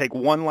 We're going to take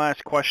one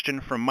last question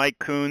from Mike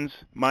Coons.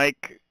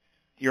 Mike,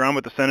 you're on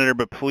with the Senator,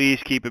 but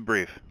please keep it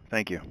brief.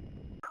 Thank you.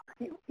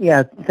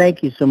 Yeah,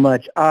 thank you so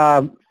much.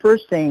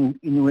 First thing,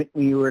 when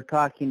you were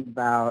talking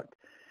about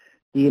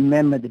the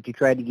amendment that you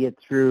tried to get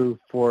through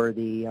for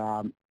the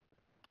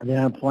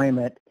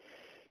unemployment,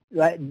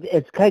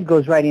 it kind of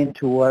goes right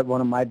into what one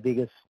of my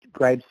biggest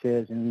gripes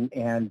is,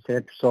 and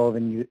Senator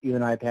Sullivan, you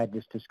and I have had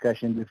this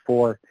discussion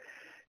before.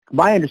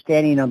 My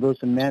understanding of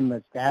those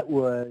amendments, that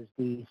was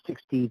the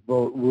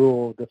 60-vote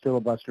rule, the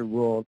filibuster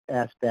rule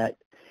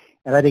aspect,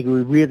 and I think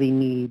we really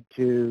need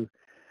to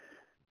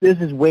this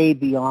is way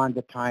beyond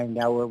the time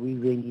now where we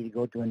really need to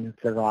go to a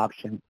nuclear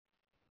option.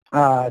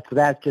 So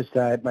that's just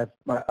my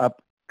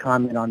up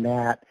comment on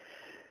that.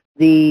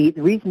 The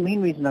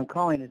main reason I'm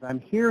calling is I'm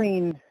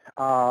hearing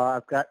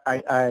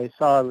I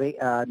saw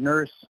a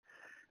nurse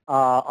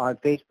on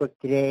Facebook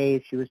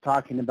today. She was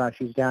talking about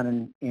she's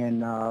down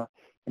in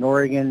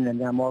Oregon,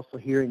 and I'm also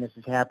hearing this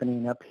is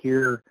happening up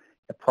here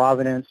at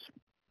Providence,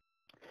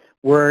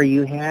 where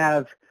you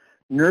have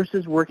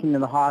nurses working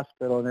in the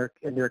hospital, and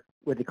they're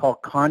what they call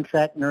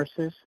contract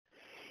nurses,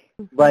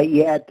 but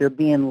yet they're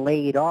being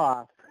laid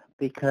off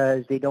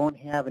because they don't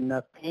have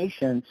enough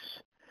patients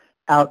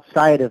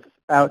outside of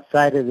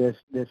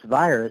this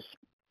virus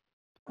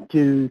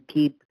to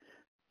keep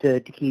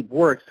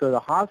work. So the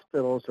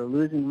hospitals are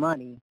losing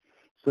money.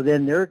 So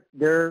then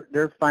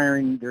they're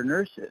firing their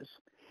nurses,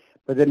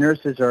 but the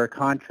nurses are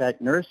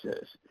contract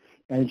nurses.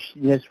 And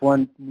this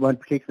one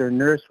particular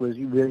nurse was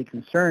really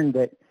concerned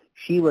that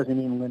she wasn't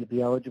even going to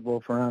be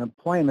eligible for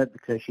unemployment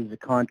because she's a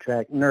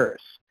contract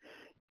nurse.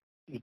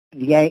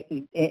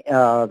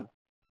 Director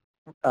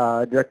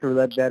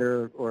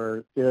Ledbetter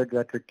or the other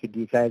director, could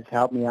you guys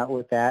help me out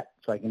with that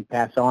so I can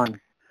pass on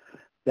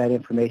that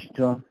information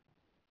to them?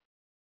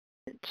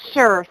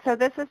 Sure. So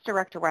this is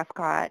Director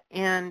Westcott,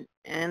 and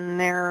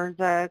there's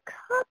a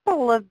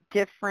couple of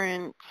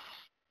different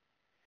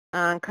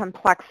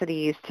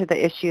complexities to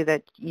the issue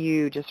that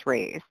you just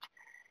raised.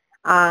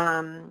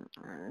 The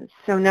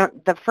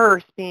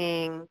first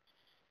being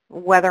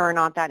whether or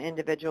not that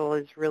individual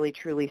is really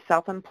truly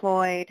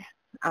self-employed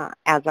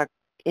as an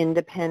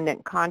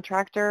independent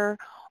contractor,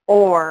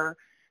 or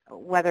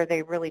whether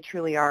they really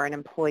truly are an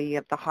employee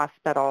of the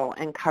hospital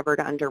and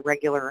covered under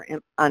regular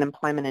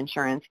unemployment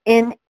insurance.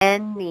 In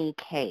any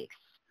case,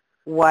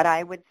 what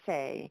I would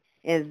say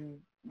is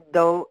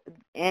though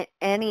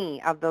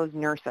any of those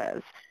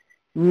nurses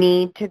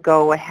need to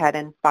go ahead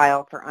and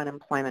file for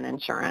unemployment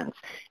insurance.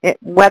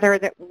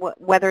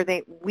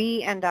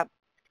 We end up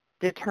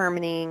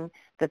determining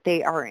that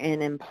they are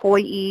an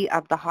employee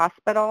of the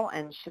hospital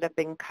and should have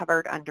been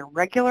covered under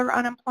regular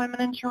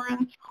unemployment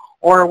insurance,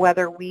 or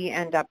whether we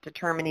end up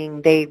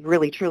determining they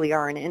really truly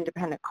are an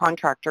independent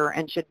contractor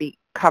and should be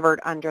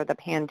covered under the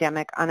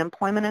Pandemic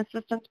Unemployment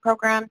Assistance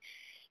Program.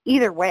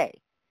 Either way,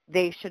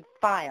 they should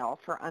file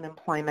for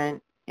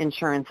unemployment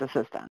insurance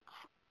assistance.